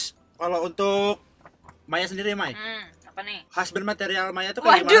 Terus kalau untuk Maya sendiri, Mai, Apa nih? husband material Maya tuh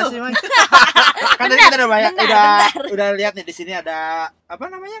kayak Waduh. gimana sih, Mai? Kan tadi kita udah lihat nih di sini ada apa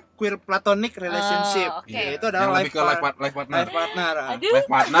namanya, queer platonic relationship. Oh, oke. Ya, itu Yang adalah lebih ke life partner. life partner. Aduh. Life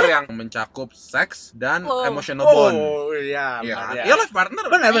partner yang mencakup seks dan Oh. emotional bond. Oh iya, Iya, benar, kan? ya. Iya life partner.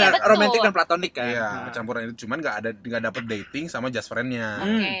 Benar Iya, benar, betul. romantis dan platonik kan. Iya, Nah, campuran itu cuman nggak dapet dating sama just friend-nya.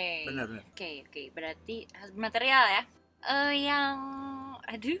 Oke. benar, benar. Oke. Berarti husband material ya. Yang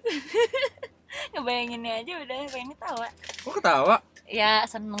aduh. Ngebayanginnya aja udah pengen ketawa. Kok ketawa? Ya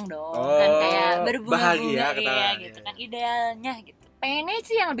seneng dong Oh, kan, kayak berbunga-bunga bahagia ya ketawa, gitu iya. kan, idealnya gitu. Pengennya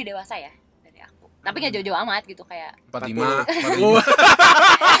sih yang lebih dewasa ya dari aku. Tapi nggak jauh-jauh amat gitu kayak 45. Oh.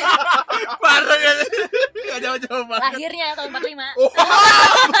 Parah ya. Enggak jauh-jauh banget. lahirnya tahun 45. Oh,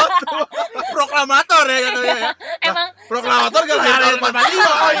 proklamator ya katanya ya. Emang Proklamator gak lahir tahun 45.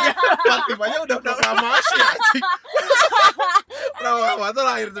 Oh iya. 45-nya udah proklamasi anjing. Proklamator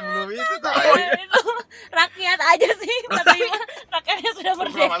lahir sebelum itu tai. itu rakyat aja sih 45. Rakyatnya sudah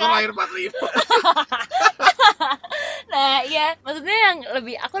merdeka. Proklamator lahir 45. Nah iya, maksudnya yang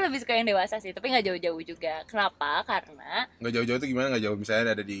aku lebih suka yang dewasa sih, tapi nggak jauh-jauh juga. Kenapa? Karena Nggak jauh-jauh itu gimana? Nggak jauh,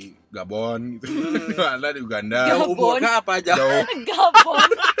 misalnya ada di Gabon gitu. Ada di Uganda. Jauh. Jauh umurnya apa jauh? Jauh. Gabon.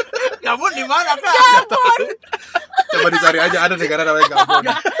 Gabon di mana, Kak? Coba dicari aja, ada negara namanya Gabon.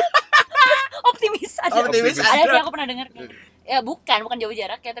 Optimis ada. Optimis Ada sih, ada. aku pernah dengar. Ya bukan jauh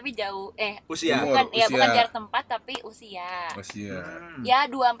jarak ya, tapi jauh Usia. Umur. bukan ya usia. bukan jarak tempat tapi usia. Usia. Ya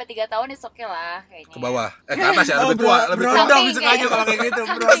 2-3 tahun itu oke lah kayaknya. Ke bawah. Ke atas ya, lebih tua, lebih tua. Berondong Samping bisa aja kayaknya. kalau kayak gitu,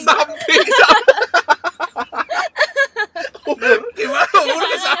 bro. Samping. Umur gimana? Umur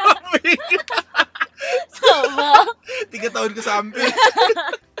ke samping. Sama. 3 tahun ke samping.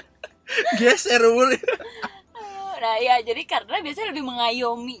 Geser umur. Nah ya jadi karena biasanya lebih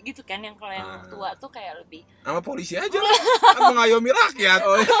mengayomi gitu kan, yang kalau yang tua tuh kayak lebih Sama polisi aja lah. Kan mengayomi rakyat.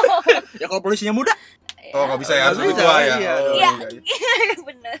 Oh, Ya kalau polisinya muda. nggak bisa ya, harus Nggak lebih bisa, tua ya. iya. Oh, Iya, iya.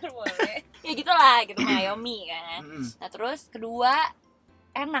 bener boleh. Ya gitulah gitu, mengayomi kan. Mm. Nah terus kedua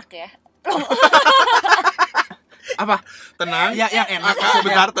enak ya. Apa? Tenang. Ya yang enak Kakak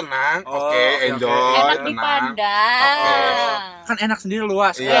sebentar tenang. Oh, Oke, oke, enjoy. oke. Enak tenang. dipandang. kan enak sendiri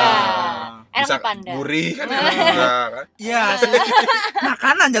luas. Iya. kan? Enak Bisa dipandang. gurih kan enak juga kan. Iya sih.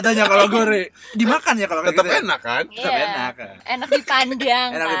 Makanan jatuhnya kalau gore. Dimakan ya kalau kayak Tetap gitu. Ya? enak kan? Tetap Iya. enak. Kan? Enak dipandang,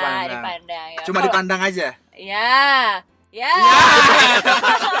 Enak Kak. dipandang. Dipandang. Ya. Cuma Kalau- dipandang aja. Ya. Ya.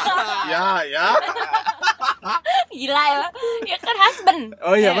 Ya. Gila ya. Ya kan husband.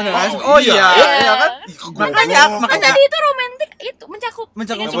 Oh iya Ya. benar. Oh, Oh iya. iya. Iya kan? Ih, kok Makanya goblok. makanya Tadi itu romantis itu mencakup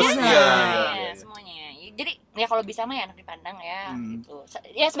Mencakup tiga-tiganya. semuanya. Iya, Iya, semuanya. Jadi ya kalau bisa mah ya enak dipandang ya Hmm. gitu.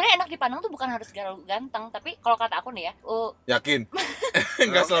 Ya sebenarnya enak dipandang tuh bukan harus ganteng, tapi kalau kata aku nih ya, Yakin?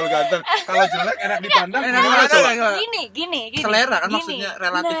 Enggak selalu ganteng. Kalau jelek enak dipandang. Enak gimana dipandang, coba? enggak? gini. Selera kan Gini. maksudnya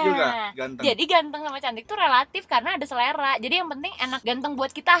relatif Nah, juga ganteng. Jadi ganteng sama cantik tuh relatif karena ada selera. Jadi yang penting enak ganteng buat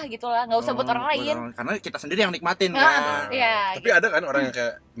kita gitu lah, nggak usah buat orang lain. Karena kita sendiri yang nikmatin Nah, kan. Iya. Tapi ada kan orang yang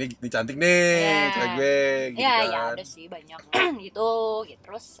kayak nih cantik nih, Iya. cewek gue gitu Ya, kan. ya ada sih banyak gitu.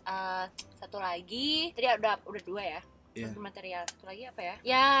 Terus satu lagi tadi udah dua ya. Iya. Satu material. Satu lagi apa ya?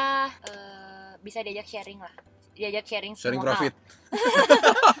 Ya bisa diajak sharing lah. Diajak sharing Sharing semua hal. profit.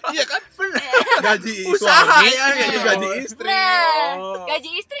 Iya kan? Benar. Gaji Usaha suami, ya, itu ya. gaji istri. Nah, Oh. gaji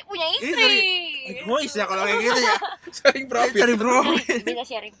istri punya istri. Istri. Egois ya kalau kayak gitu ya. Sharing profit. Cari bro. Bisa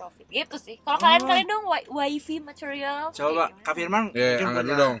sharing profit gitu sih. Kalau Oh. kalian dong wifi material. Coba Kak Firman Ya, mungkin angkat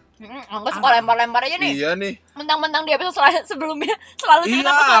punya- dulu dong. Enggak suka lempar-lempar aja nih. Iya nih. Mentang-mentang di episode sebelumnya selalu Iya,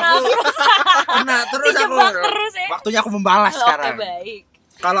 cerita personal aku terus. Nah, terus aku Dijebak terus ya. waktunya aku membalas sekarang. Oke, baik.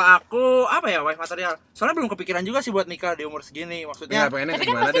 Kalau aku apa ya wife material? Soalnya belum kepikiran juga sih buat nikah di umur segini. Ya, Maksudnya pengennya Tapi kan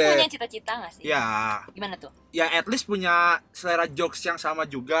gimana pasti deh? punya cita-cita gak sih? ya Gimana tuh? ya at least punya selera jokes yang sama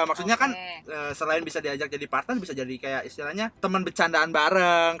juga. Maksudnya kan Oke. selain bisa diajak jadi partner bisa jadi kayak istilahnya teman bercandaan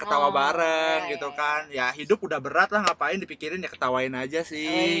bareng, ketawa Oh, bareng iya, gitu iya. kan. Ya hidup udah berat lah, ngapain dipikirin, ya ketawain aja sih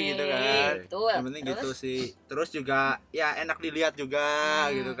Wih, gitu kan. betul. Yang penting gitu sih. Terus juga ya enak dilihat juga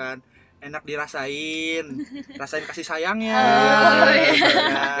gitu kan. Enak dirasain, rasain kasih sayangnya. Oh, iya. gitu kan.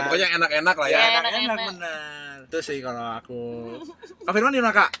 Ya, pokoknya enak-enak lah ya. Iya. Enak-enak enak-enak. bener. Itu sih kalau aku. Kak Firman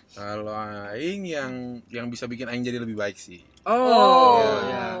gimana Kak? Kalau aing yang bisa bikin aing jadi lebih baik sih. Oh,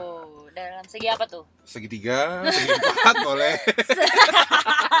 ya. dalam segi apa tuh? Segitiga, segi empat boleh.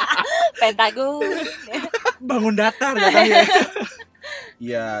 Pentagon. Bangun datar katanya.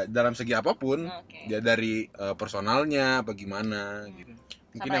 Ya dalam segi apapun, Oke. ya dari personalnya apa gimana gitu.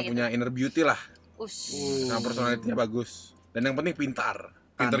 Mungkin Sama yang gitu. punya inner beauty lah, Ush. sama personalitinya bagus. Dan yang penting pintar.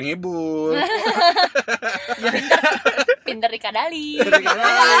 Pintar ngibul. Pinter di kadali. Dari kalian.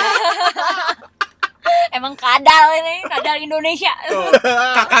 Emang kadal ini, kadal Indonesia. Tuh,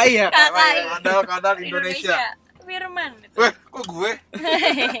 KKI ya? KKI. Kadal Indonesia. Firman. Weh, kok gue?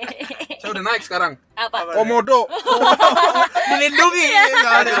 Saya udah naik sekarang. Apa? Komodo. Dilindungi.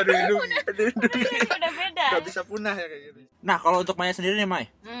 Enggak ada dilindungi. Udah beda. Gak bisa punah ya kayak gitu. Nah kalau untuk Maya sendiri nih Mai,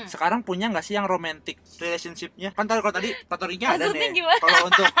 sekarang punya nggak sih yang romantic relationship-nya? Kan kalau tadi platoniknya ada Maksudnya nih. gimana? Kalau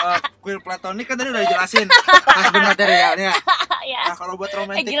untuk queer platonik kan tadi udah dijelasin husband materialnya. Ya. Nah kalau buat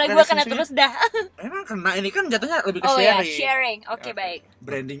romantic Gila gua kena relationship-nya, terus dah. emang kena ini kan jatuhnya lebih ke Oh ya, sharing. sharing. Oke, baik.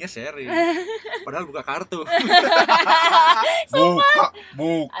 Brandingnya sharing. Padahal buka kartu.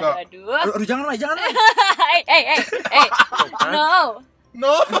 Buka. Aduh. Aduh jangan Mai, jangan Mai. Hey. No.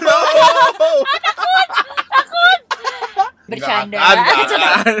 No. Bercanda.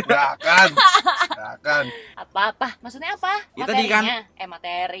 Enggak akan. Apa-apa? Maksudnya apa? Ya, tadi kan. Materinya?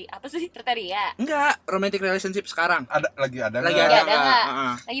 Materi. Apa sih kriteria? Enggak, romantic relationship sekarang. Lagi ada Lagi nggak? ada ada nggak? nggak?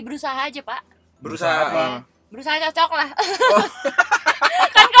 Heeh. Lagi berusaha aja, Pak. Berusaha Berusaha apa? Berusaha cocok lah.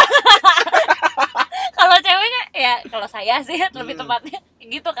 Kan kalau ceweknya ya kalau saya sih lebih tepatnya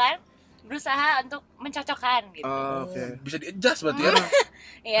gitu kan. Berusaha untuk mencocokkan gitu. Oh, oke. Bisa di-adjust berarti ya.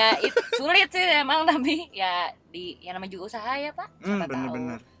 Ya itu sulit sih emang tapi ya yang namanya juga usaha ya, Pak. Siapa tahu.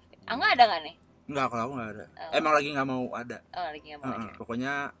 Bener-bener. Angga ada nggak nih? Enggak, kalau aku enggak ada. Oh. Emang lagi enggak mau ada. Oh, lagi nggak mau Heeh, aja.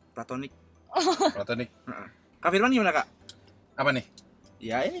 pokoknya platonik. Platonik. Kak Firman gimana, Kak? Apa nih?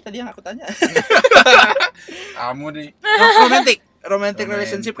 Ya, ini tadi yang aku tanya. Kamu nih. Romantic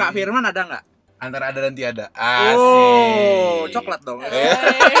relationship Kak Firman ada enggak? Antara ada dan tiada. Asik. Oh, coklat dong.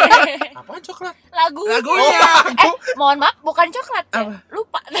 Apaan coklat? Lagunya. Mohon maaf, bukan coklat ya. Apa?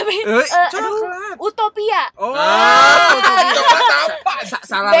 Lupa tapi Coklat. Utopia. Oh, Coklat apa?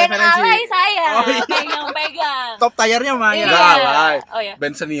 salah Band referensi. alay saya Oh, iya. yang pegang. Top tayarnya Maya. Iya. Alay. Oh ya.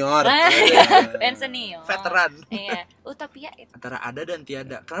 Band senior. Band senior. Veteran. Iya. Utopia itu. Antara ada dan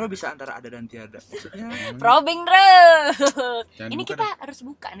tiada. Kenapa bisa antara ada dan tiada? Maksudnya, Probing terus. Jangan Ini buka kita harus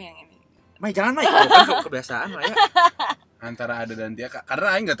buka nih yang ini. Mai jangan Mai. Bukan kebiasaan Maya. antara ada dan tiada. Karena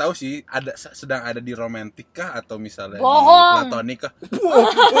aing nggak tahu sih sedang ada di romantik kah atau misalnya Bohong. di platonik kah.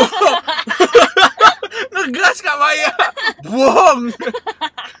 Ngegas Kak Maya. Bohong.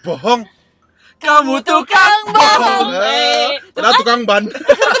 Bohong. Kamu tukang bohong. Padahal tukang ban.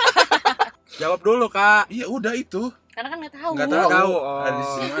 Jawab dulu Kak. Iya udah itu. Karena kan nggak tahu. Nggak tahu. Tahu, oh. Ada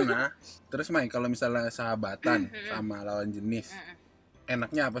di mana. Terus Mai, kalau misalnya sahabatan sama lawan jenis,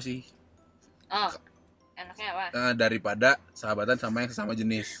 enaknya apa sih? Oh, enaknya apa? Daripada sahabatan sama yang sesama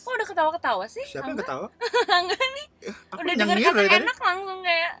jenis. Kok udah ketawa-ketawa sih? Siapa yang ketawa? Enggak nih. Aku Udah denger nyengir kata dari tadi. enak langsung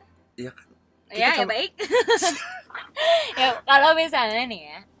kayak. Iya kan. Ya, ya sama- baik. Ya, kalau misalnya nih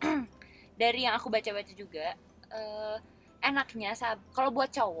ya, dari yang aku baca-baca juga, enaknya kalau buat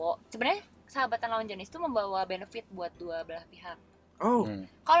cowok, sebenarnya sahabatan lawan jenis itu membawa benefit buat dua belah pihak. Oh,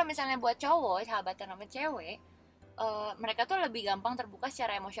 Kalau misalnya buat cowok, sahabatan sama cewek, mereka tuh lebih gampang terbuka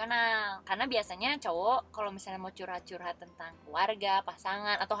secara emosional. Karena biasanya cowok kalau misalnya mau curhat-curhat tentang keluarga,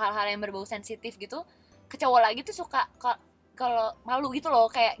 pasangan, atau hal-hal yang berbau sensitif gitu, ke cowok lagi tuh suka kalau malu gitu loh,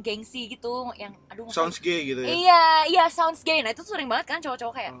 kayak gengsi gitu, yang aduh sounds gay gitu ya. Iya sounds gay. Nah itu sering banget kan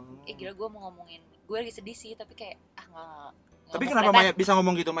cowok-cowok kayak gila gue mau ngomongin, gue lagi sedih sih tapi kayak nggak Tapi mau kenapa kelihatan. Maya bisa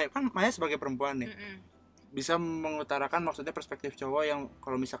ngomong gitu Maya? Kan Maya sebagai perempuan nih. Mm-mm. Bisa mengutarakan maksudnya perspektif cowok yang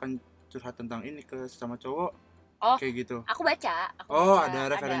kalau misalkan curhat tentang ini ke sesama cowok Oh. kayak gitu. Aku baca. Ada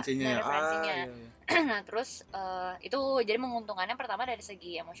referensinya. Ada referensinya. Iya, iya. Nah terus itu jadi menguntungkannya pertama dari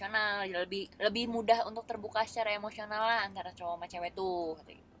segi emosional, lebih mudah untuk terbuka secara emosional lah antara cowok sama cewek tuh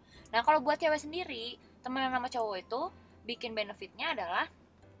kayak gitu. Nah kalau buat cewek sendiri, temenan sama cowok itu bikin benefitnya adalah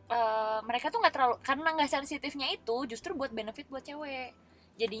mereka tuh nggak terlalu, karena nggak sensitifnya itu justru buat benefit buat cewek.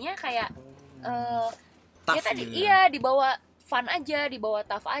 Jadinya kayak Tough ya tadi gitu ya. iya dibawa fun aja, dibawa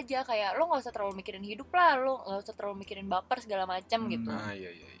tough aja, kayak lo nggak usah terlalu mikirin hidup lah, lo nggak usah terlalu mikirin baper segala macam gitu. Nah, iya.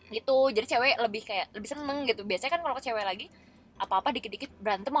 Gitu, jadi cewek lebih seneng gitu. Biasanya kan kalau ke cewek lagi apa-apa dikit-dikit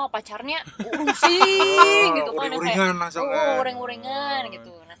berantem sama pacarnya pusing gitu kan, Uring-uringan langsung kan. uring-uringan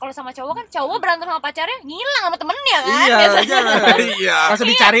gitu. Nah kalau sama cowok kan, cowok berantem sama pacarnya ngilang sama temennya kan Iya, biasanya. Iya. Langsung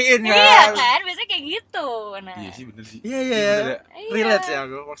dicariin kan. Iya kan, biasanya kayak gitu. Nah Iya sih bener sih. Iya. bener ya. iya. Relate sih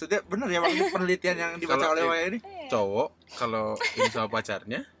aku. Maksudnya bener ya maksudnya penelitian yang dibaca Kalau- oleh Maya ini. Iya. Cowok kalau ini sama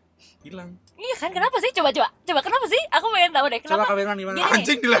pacarnya hilang. Iya kan, kenapa sih? Coba kenapa sih? Aku pengen tahu deh Coba kenapa. kalian gimana? Gini.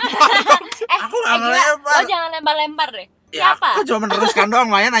 Anjing dilempar. Aku nggak gila, ngelempar. lo jangan lempar-lempar deh. Ya, Siapa? aku cuma meneruskan doang.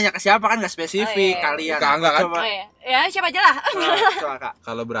 Maya nanya ke siapa kan nggak spesifik. Oh, iya. Kalian. Enggak kan? Coba. Oh, iya. Ya siapa aja lah. Coba Kak.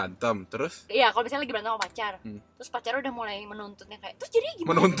 Kalau berantem terus Iya, kalau misalnya lagi berantem sama pacar, Hmm. terus pacar udah mulai menuntutnya kayak, terus jadi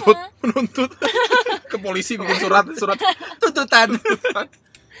gimana? menuntut ke polisi bikin surat Tuntutan.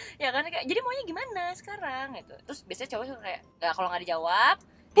 Ya kan kayak, jadi maunya gimana sekarang gitu. Terus biasanya cowok suka kayak, nggak, kalau nggak dijawab,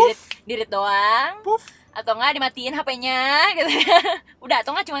 dirit doang, Puff. atau nggak dimatiin HP-nya gitu. Udah,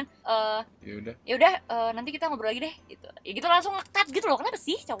 atau nggak cuman ya udah. ya udah nanti kita ngobrol lagi deh gitu. Ya gitu langsung nge-cut gitu loh. Kenapa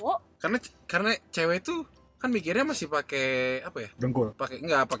sih cowok? Karena cewek tuh kan mikirnya masih pakai apa ya? Dengkul. Pakai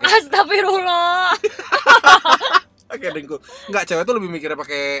Astagfirullah. pakai dengkul. Enggak, cewek tuh lebih mikirnya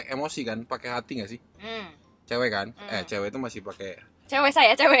pakai emosi kan, pakai hati enggak sih? Cewek kan? Cewek itu masih pakai Cewek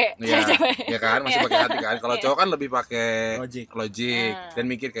saya, cewek. Iya, Cewek. ya kan, masih pakai hati kan. Kalau Iya. cowok kan lebih pakai Logik. dan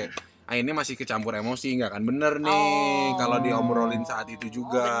mikir kayak ini masih kecampur emosi nggak kan bener nih kalau diobrolin saat itu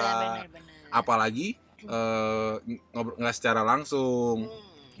juga. Benar. Apalagi ngobrol nggak secara langsung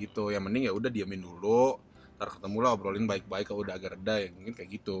gitu. Yang mending ya udah diamin dulu. Ntar ketemu lah obrolin baik-baik kalau udah agak reda ya mungkin kayak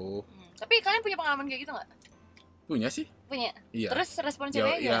gitu. Tapi kalian punya pengalaman kayak gitu nggak? Punya sih. Punya. Iya. Terus respon Ya,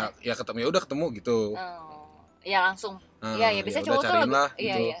 ceweknya gimana? ya ketemu ya udah ketemu gitu. Ya langsung. Iya, biasanya udah cowok tuh cariin lebih, lah,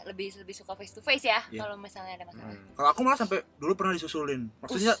 iya, gitu. iya, lebih suka face to face ya Iya. kalau misalnya ada masalah. Kalau aku malah sampai dulu pernah disusulin.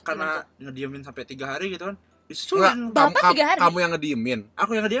 Maksudnya Us, karena gimana ngediemin sampai 3 hari gitu kan. Enggak, Disusulin. Bapak 3 hari? kamu yang ngediemin.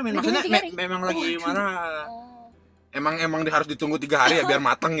 Aku yang ngediemin. Ngediemin Maksudnya 3 hari? memang lagi mana? Oh. Emang harus ditunggu 3 hari ya biar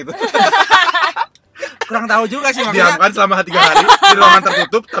matang gitu. Kurang tahu juga sih maksudnya. Diamkan selama 3 hari di ruangan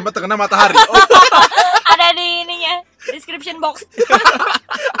tertutup tanpa terkena matahari. Oh, Ada di ininya, description box.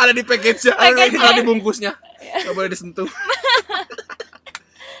 ada di package-nya, Package-nya. ada di bungkusnya. Gak boleh disentuh.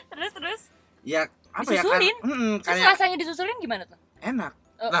 Terus Ya apa ya kan? Disusulin? Terus Kayak rasanya disusulin gimana tuh? enak.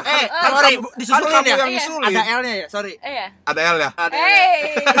 Nah, Sorry, kamu- disusulin kan ya? kamu yang Iya. disusulin. Ada L-nya ya? Sorry. Iya. Ada L ya? Ada.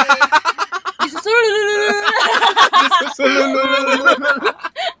 Disusulin.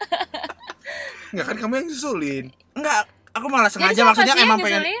 Enggak kan kamu yang disusulin. Enggak, aku malah Jadi sengaja siapa maksudnya sih yang emang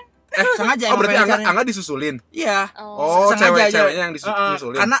pengen disusulin? sengaja Oh, emang berarti pengen Angga, cari. Angga disusulin. Iya. Oh, Sengaja aja. ceweknya yang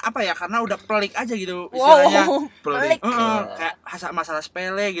disusulin. Karena apa ya? Karena udah pelik aja gitu istilahnya. Wow, Pelik. Kayak masalah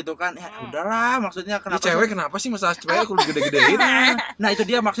sepele gitu kan. Ya udahlah, maksudnya Ini kenapa cewek kenapa sih masalah cewek aku gede-gedein? Nah, itu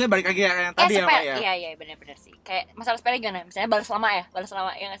dia maksudnya balik lagi yang tadi ya, Mbak ya. Iya, benar-benar sih. Kayak masalah sepele gimana? Misalnya balas lama ya? Balas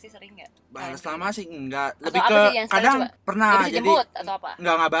lama ya nggak sih, sering nggak? Balas lama sih enggak, Atau lebih apa ke sih yang sekali kadang coba? pernah Nggak bisa jadi jemput atau apa?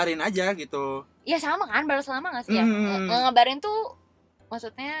 enggak ngabarin aja gitu. Iya sama kan, balas lama nggak sih ya? Hmm. Nggak ngabarin tuh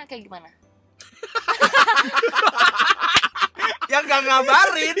maksudnya kayak gimana? Yang nggak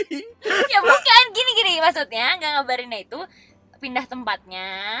ngabarin. Ya bukan, gini maksudnya nggak ngabarinnya itu pindah tempatnya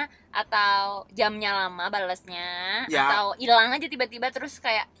atau jamnya lama balesnya Ya. atau hilang aja tiba-tiba terus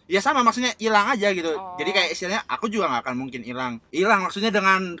kayak Ya sama, maksudnya hilang aja gitu. Oh. Jadi kayak istilahnya aku juga nggak akan mungkin hilang maksudnya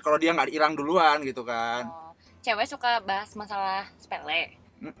dengan kalau dia nggak hilang duluan gitu kan. cewek suka bahas masalah sepele.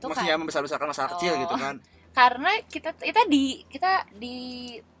 Tuh Maksudnya kan. membesar-besarkan masalah kecil gitu kan. Karena kita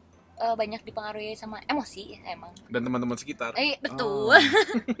di banyak dipengaruhi sama emosi emang. Dan teman-teman sekitar. Betul.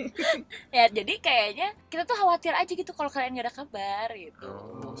 Ya jadi kayaknya kita tuh khawatir aja gitu kalau kalian gak ada kabar gitu.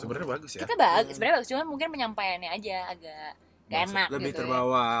 Sebenarnya bagus ya. Kita sebenarnya bagus, cuman mungkin penyampaiannya aja agak gak enak Lebih gitu.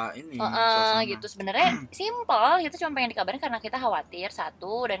 terbawa ini. suasana. Gitu sebenarnya simple, kita cuma pengen dikabarin karena kita khawatir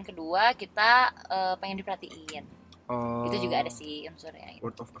satu, dan kedua kita pengen diperhatiin. Oh. Itu juga ada sih unsurnya.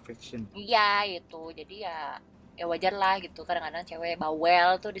 Word of affection. Iya itu, jadi ya wajar lah gitu. Kadang-kadang cewek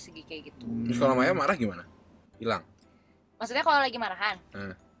bawel tuh di segi kayak gitu. Terus kalau Maya marah gimana? Hilang. Maksudnya kalau lagi marahan?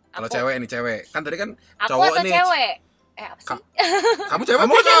 Kalau cewek nih cewek. Kan tadi kan Aku cowok atau nih. cewek? Apa sih? Kamu cewek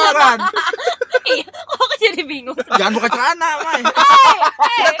Kamu bukan? kan? Iya, kok aku jadi bingung. Jangan buka celana, Mai.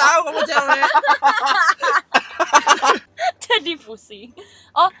 Kita tahu kamu cewek. Jadi pusing.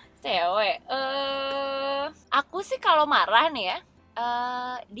 Oh, cewek. Aku sih kalau marah nih ya,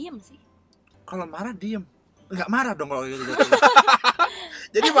 diem sih. Kalau marah diem. Enggak marah dong kalau gitu.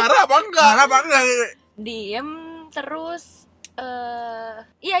 Jadi marah apa enggak? Marah apa enggak? Diem terus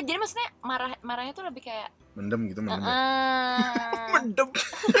iya, jadi maksudnya marahnya tuh lebih kayak Mendem gitu, mendem. Mendem.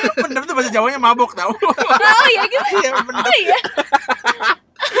 Mendem tuh bahasa Jawanya mabok tahu. oh iya gitu. Iya, mendem. Oh iya.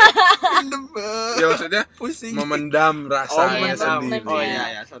 Mendem. Ya maksudnya Pusing. memendam rasanya sendiri. Oh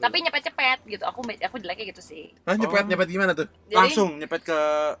iya, sorry. Tapi nyepet-nyepet gitu. Aku jeleknya gitu sih. Nah, nyepet gimana tuh? Jadi, langsung nyepet ke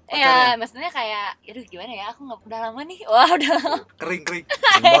ya pacarnya. maksudnya kayak aduh gimana ya, aku nggak udah lama nih. Wah udah lama. Kering.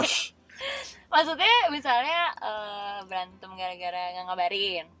 Bos. Maksudnya misalnya berantem gara-gara nggak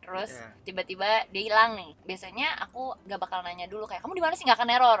ngabarin, terus Iya. tiba-tiba dia hilang nih. Biasanya aku nggak bakal nanya dulu kayak kamu di mana sih, nggak akan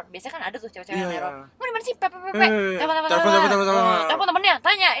error. Biasanya kan ada tuh cewek-cewek yang Iya. error. Kamu di mana sih? Telepon. Telepon temennya,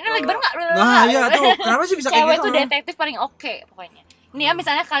 tanya ini lagi bareng nggak? Nah, iya tuh. Kenapa sih bisa kayak Cewek gitu? tuh detektif paling oke pokoknya. Nih ya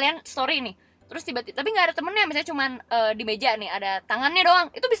misalnya kalian story nih, terus tiba-tiba tapi nggak ada temennya, misalnya cuman di meja nih ada tangannya doang,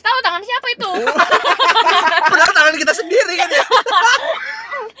 itu bisa tahu tangan siapa itu. Padahal tangan kita sendiri kan ya.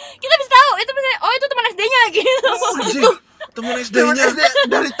 Kita bisa tahu itu misalnya oh itu teman SD-nya gitu. Temen Temen SD-nya. SD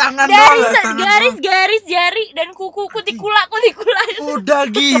dari tangan Dari doang. Tangan doang. garis jari dan kuku kutikula. Udah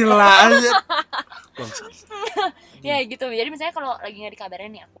gila. Ya gitu. Jadi misalnya kalau lagi nggak dikabarin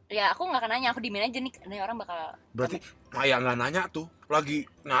nih aku nggak akan nanya, aku diemin aja nih orang bakal. Berarti Maya nggak nanya tuh, lagi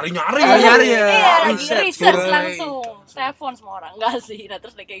nyari-nyari. Nyari ya. Iya, lagi Riset, research surai. langsung. Telepon semua orang enggak sih. Nah,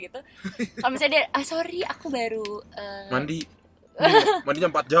 terus kayak gitu. Kalau misalnya dia sorry aku baru Mandi.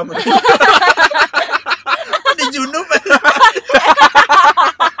 Mandinya 4 jam. Di junub.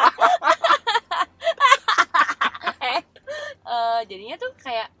 jadinya tuh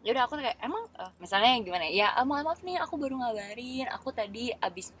kayak yaudah aku tuh kayak emang misalnya gimana ya, maaf nih aku baru ngabarin aku tadi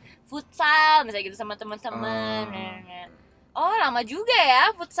abis futsal misalnya gitu sama teman-teman. Oh lama juga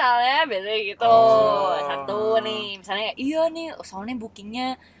ya futsalnya biasanya gitu. Satu nih misalnya iya nih soalnya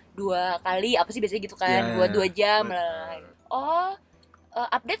bookingnya 2 kali apa sih biasanya gitu kan, Yeah. 2 jam lah. Oh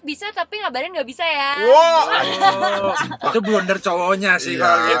update bisa tapi ngabarin nggak bisa ya. Wow. Itu blunder cowoknya sih Iya.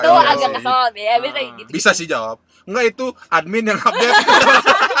 kalau gitu. Itu Iya agak sih. kesel ya biasanya gitu. Bisa sih jawab. Enggak, itu admin yang update.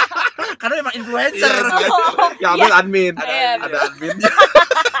 Karena emang influencer. Ya ambil admin. Iya, Ada admin.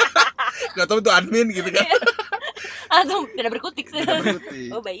 Enggak tahu itu admin gitu kan. Langsung tidak berkutik sih. Berkutik.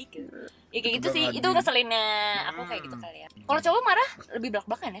 Oh baik. Ya kayak gitu sih, Admin. itu ngeselinnya aku kayak gitu kali ya. Kalau cowok marah lebih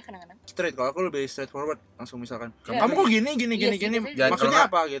belak-belakan ya kadang-kadang. Straight, kalau aku lebih straight forward, langsung misalkan Iya. kamu kok gini Iya sih, biasanya Jangan, maksudnya kalau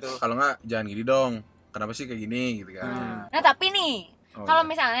apa gitu. Kalau enggak jangan gini dong. Kenapa sih kayak gini gitu kan. Nah tapi nih, Oh, kalau iya.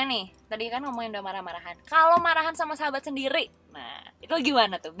 misalnya nih, tadi kan ngomongin udah marah-marahan. Kalau marahan sama sahabat sendiri, nah itu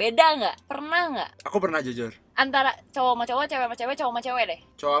gimana tuh? Beda nggak? Pernah nggak? Aku pernah jujur, Antara cowok sama cowok, cewek sama cewek, cowok sama cewek deh.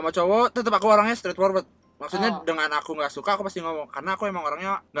 cowok sama cowok tetap aku orangnya straight forward. Maksudnya Oh. dengan aku nggak suka aku pasti ngomong, karena aku emang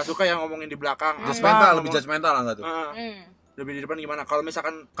orangnya nggak suka yang ngomongin di belakang. Judgmental, Apa, lebih ngomong- judgmental enggak tuh? lebih di depan gimana? Kalau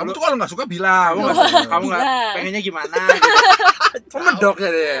misalkan Kamu tuh kalau nggak suka bilang. kamu nggak Bilang. pengennya gimana? Gitu. Kok medok ya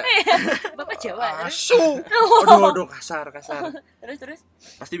dia? Bapak Jawa. Asu. Aduh, kasar. Terus.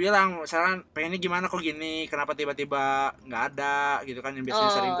 Pasti bilang, misalkan pengennya gimana kok gini? Kenapa tiba-tiba nggak ada gitu kan yang biasanya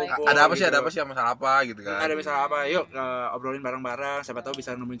Oh, sering iya. kumpul. Ada apa sih? gitu. Ada apa sih? Masalah apa gitu kan? Ada misalnya apa? Yuk obrolin bareng-bareng. Siapa tahu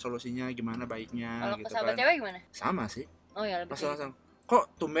bisa nemuin solusinya gimana baiknya Kalau ke gitu sahabat kan. cewek gimana? Sama sih. Oh ya lebih. Langsung kok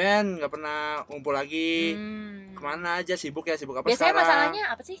tumben nggak pernah ngumpul lagi, kemana aja, sibuk apa biasanya sekarang. masalahnya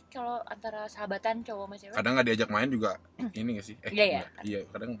apa sih kalau antara sahabatan cowok sama cewek? Kadang nggak diajak main juga ini nggak sih? Iya, ya. Iya,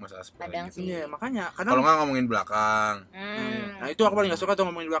 kadang masalah sepele Kadang gitu. sih. Iya makanya kadang Kalau nggak ngomongin belakang, nah itu aku paling nggak suka tuh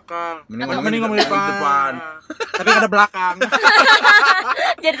ngomongin belakang. mending Ngomongin di depan. Tapi nggak ada belakang.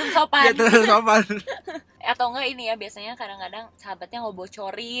 Jadi tetap sopan. Ya terus sopan. Atau enggak ini ya, biasanya kadang-kadang sahabatnya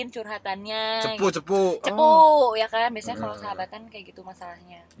ngebocorin curhatannya Cepu. cepu ya kan, biasanya kalau sahabatan kayak gitu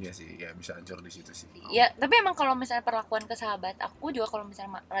masalahnya. Iya sih, ya bisa hancur di situ sih. Ya tapi emang kalau misalnya perlakuan ke sahabat aku juga, kalau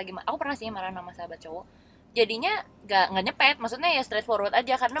misalnya aku pernah sih marah sama sahabat cowok, jadinya nggak nyepet, maksudnya ya straightforward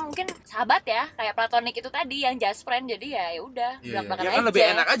aja, karena mungkin sahabat ya kayak platonik itu tadi yang just friend, jadi ya udah belak-belakan Ya kan aja. lebih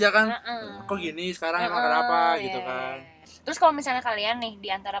enak aja kan. Heeh. Kok gini sekarang emang kenapa gitu Iya. kan. Terus kalau misalnya kalian nih di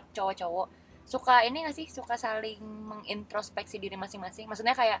antara cowok-cowok suka ini nggak sih, suka saling mengintrospeksi diri masing-masing,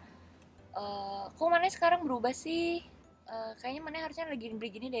 maksudnya kayak kok mana sekarang berubah sih, kayaknya mana harusnya lagi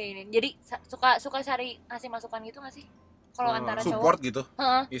begini deh ini, jadi suka cari ngasih masukan gitu nggak sih kalau antara Support cowok? gitu.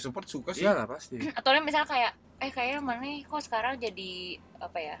 Heeh. Ya support suka sih. Iyalah pasti. Atau misalnya kayak kayaknya mana kok sekarang jadi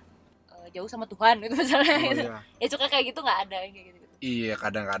apa ya, jauh sama Tuhan gitu misalnya. Oh, gitu. iya. Ya suka kayak gitu, nggak ada kayak gitu. Iya,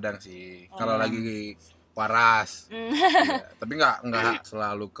 kadang-kadang sih. Oh. Kalau lagi waras. Iya. Tapi nggak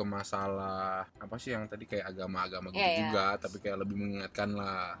selalu ke masalah apa sih yang tadi kayak agama-agama gitu Iya, iya. juga, tapi kayak lebih mengingatkan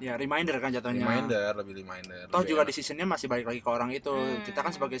lah. Ya reminder kan jatuhnya. Lebih reminder. Toh lebih juga enak. di seasonnya masih balik lagi ke orang itu. Kita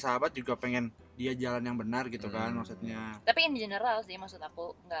kan sebagai sahabat juga pengen dia jalan yang benar gitu kan maksudnya. Tapi in general sih, maksud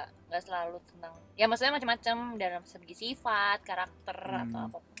aku nggak selalu tentang, ya maksudnya macam-macam dalam segi sifat, karakter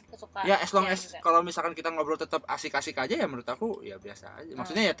atau apapun kesukaan. Ya as long as juga. kalau misalkan kita ngobrol tetap asik-asik aja ya menurut aku ya biasa aja.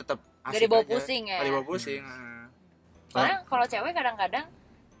 Maksudnya ya tetap asik Nggak dibawa aja. pusing ya. Nggak dibawa pusing. Soalnya kalau cewek kadang-kadang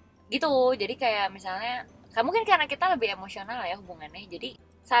gitu, jadi kayak misalnya mungkin karena kita lebih emosional ya hubungannya, jadi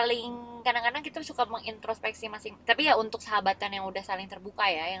saling kadang-kadang kita suka mengintrospeksi masing, tapi ya untuk sahabatan yang udah saling terbuka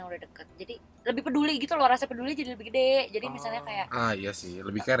ya, yang udah deket, jadi lebih peduli gitu loh, rasa peduli jadi lebih gede, jadi misalnya kayak iya sih,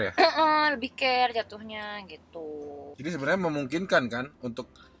 lebih care ya. lebih care jatuhnya gitu. Jadi sebenarnya memungkinkan kan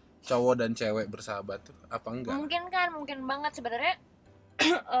untuk cowok dan cewek bersahabat tuh apa enggak? Mungkin banget sebenarnya.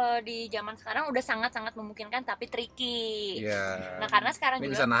 Di zaman sekarang udah sangat-sangat memungkinkan, tapi tricky. Iya. Nah karena sekarang Ini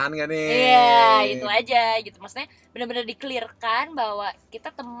juga bisa nahan gak nih? iya, itu aja gitu, maksudnya benar-benar di-clearkan bahwa kita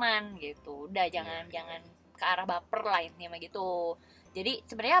teman gitu, udah jangan ke arah baper lah intinya gitu. Jadi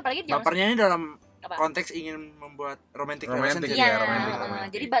sebenarnya apalagi di zaman Bapernya ini dalam apa? konteks ingin membuat romantic Romantic, relationship. Iya, ya, romantic.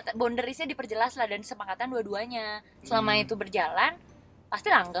 jadi boundariesnya diperjelas lah dan kesepakatan dua-duanya. Selama itu berjalan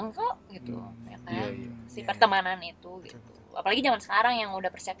pasti langgeng kok gitu, ya kan? Iya. Si pertemanan itu gitu. Apalagi zaman sekarang yang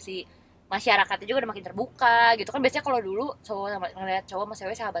udah persepsi masyarakatnya juga udah makin terbuka gitu kan. Biasanya kalau dulu ngeliat cowok sama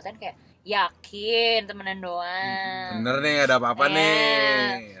cewek sahabatan kayak yakin temenan doang. Bener nih, ada apa-apa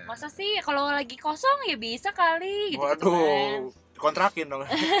nih. Masa sih kalau lagi kosong ya bisa kali gitu. Waduh, kontrakin dong.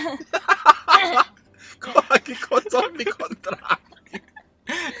 Kok lagi kosong dikontrak?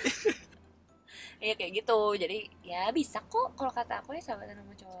 Iya kayak gitu. Jadi ya bisa kok kalau kata aku ya sahabatan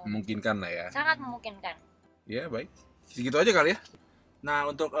sama cowok. Memungkinkan lah ya. Sangat memungkinkan. Ya baik. Segitu aja kali ya.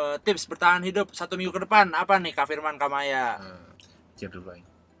 Nah untuk tips bertahan hidup 1 minggu ke depan apa nih Kak Firman, Kamaya? Cek dulu aja.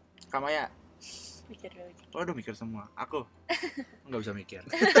 Kamaya. Mikir dulu. Waduh mikir semua. Aku nggak bisa mikir.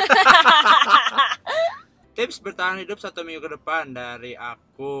 Tips bertahan hidup 1 minggu ke depan dari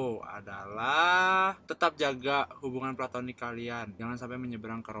aku adalah tetap jaga hubungan platonik kalian, jangan sampai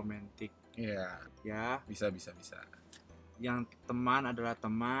menyeberang ke romantik. Iya. Ya, Bisa. yang teman adalah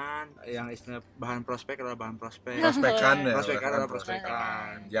teman, yang istilah bahan prospek adalah bahan prospek. Prospekan ya. Prospekan adalah prospekan.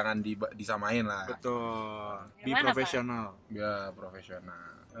 prospekan. Jangan disamain lah. Betul. Be Yang mana, Pak? profesional. Ya profesional.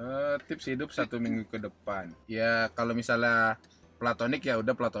 Tips hidup 1 minggu ke depan. Ya kalau misalnya platonik ya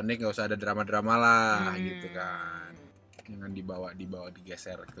udah platonik, nggak usah ada drama-drama lah gitu kan. Jangan dibawa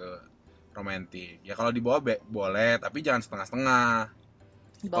digeser ke romantik. Ya kalau dibawa boleh, tapi jangan setengah-setengah.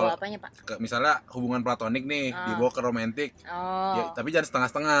 Bawa apanya Pak? Misalnya hubungan platonik nih dibawa ke romantik. Oh. Ya, tapi jangan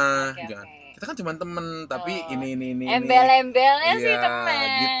setengah-setengah. Oke, Jangan. oke. Kita kan cuma temen, tapi ini. Embel-embelnya sih Iya, temen.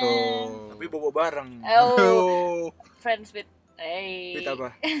 gitu. Tapi bobo bareng. Oh, friends with Fit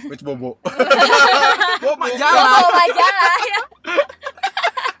apa? Which bobo? Bobo majalah. Oh, majalah ya.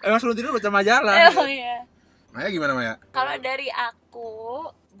 Emang sebelum tidur baca majalah. Oh iya. Maya gimana Maya? Kalau dari aku,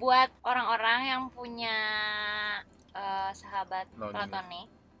 buat orang-orang yang punya sahabat Lonely. platonik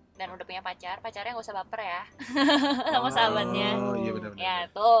dan udah punya pacarnya nggak usah baper ya sama sahabatnya. Oh iya benar. Ya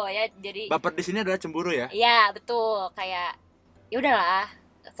tuh ya, jadi Baper di sini adalah cemburu ya. iya betul, kayak ya udahlah,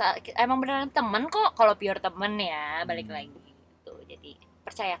 emang beneran temen kok kalau pure temen ya, balik lagi gitu. Jadi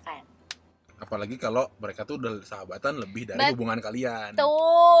percayakan. Apalagi kalau mereka tuh udah sahabatan lebih dari hubungan kalian.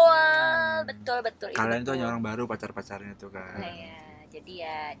 Betul. Itu Kalian tuh betul. hanya orang baru pacar-pacarnya tuh kan. Nah, ya. Jadi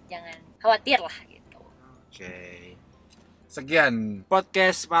ya jangan khawatir lah gitu. Oke. Sekian.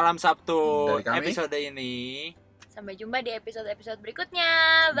 Podcast malam Sabtu Dari kami. episode ini. Sampai jumpa di episode-episode berikutnya.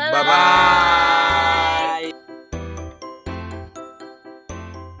 Bye Bye-bye.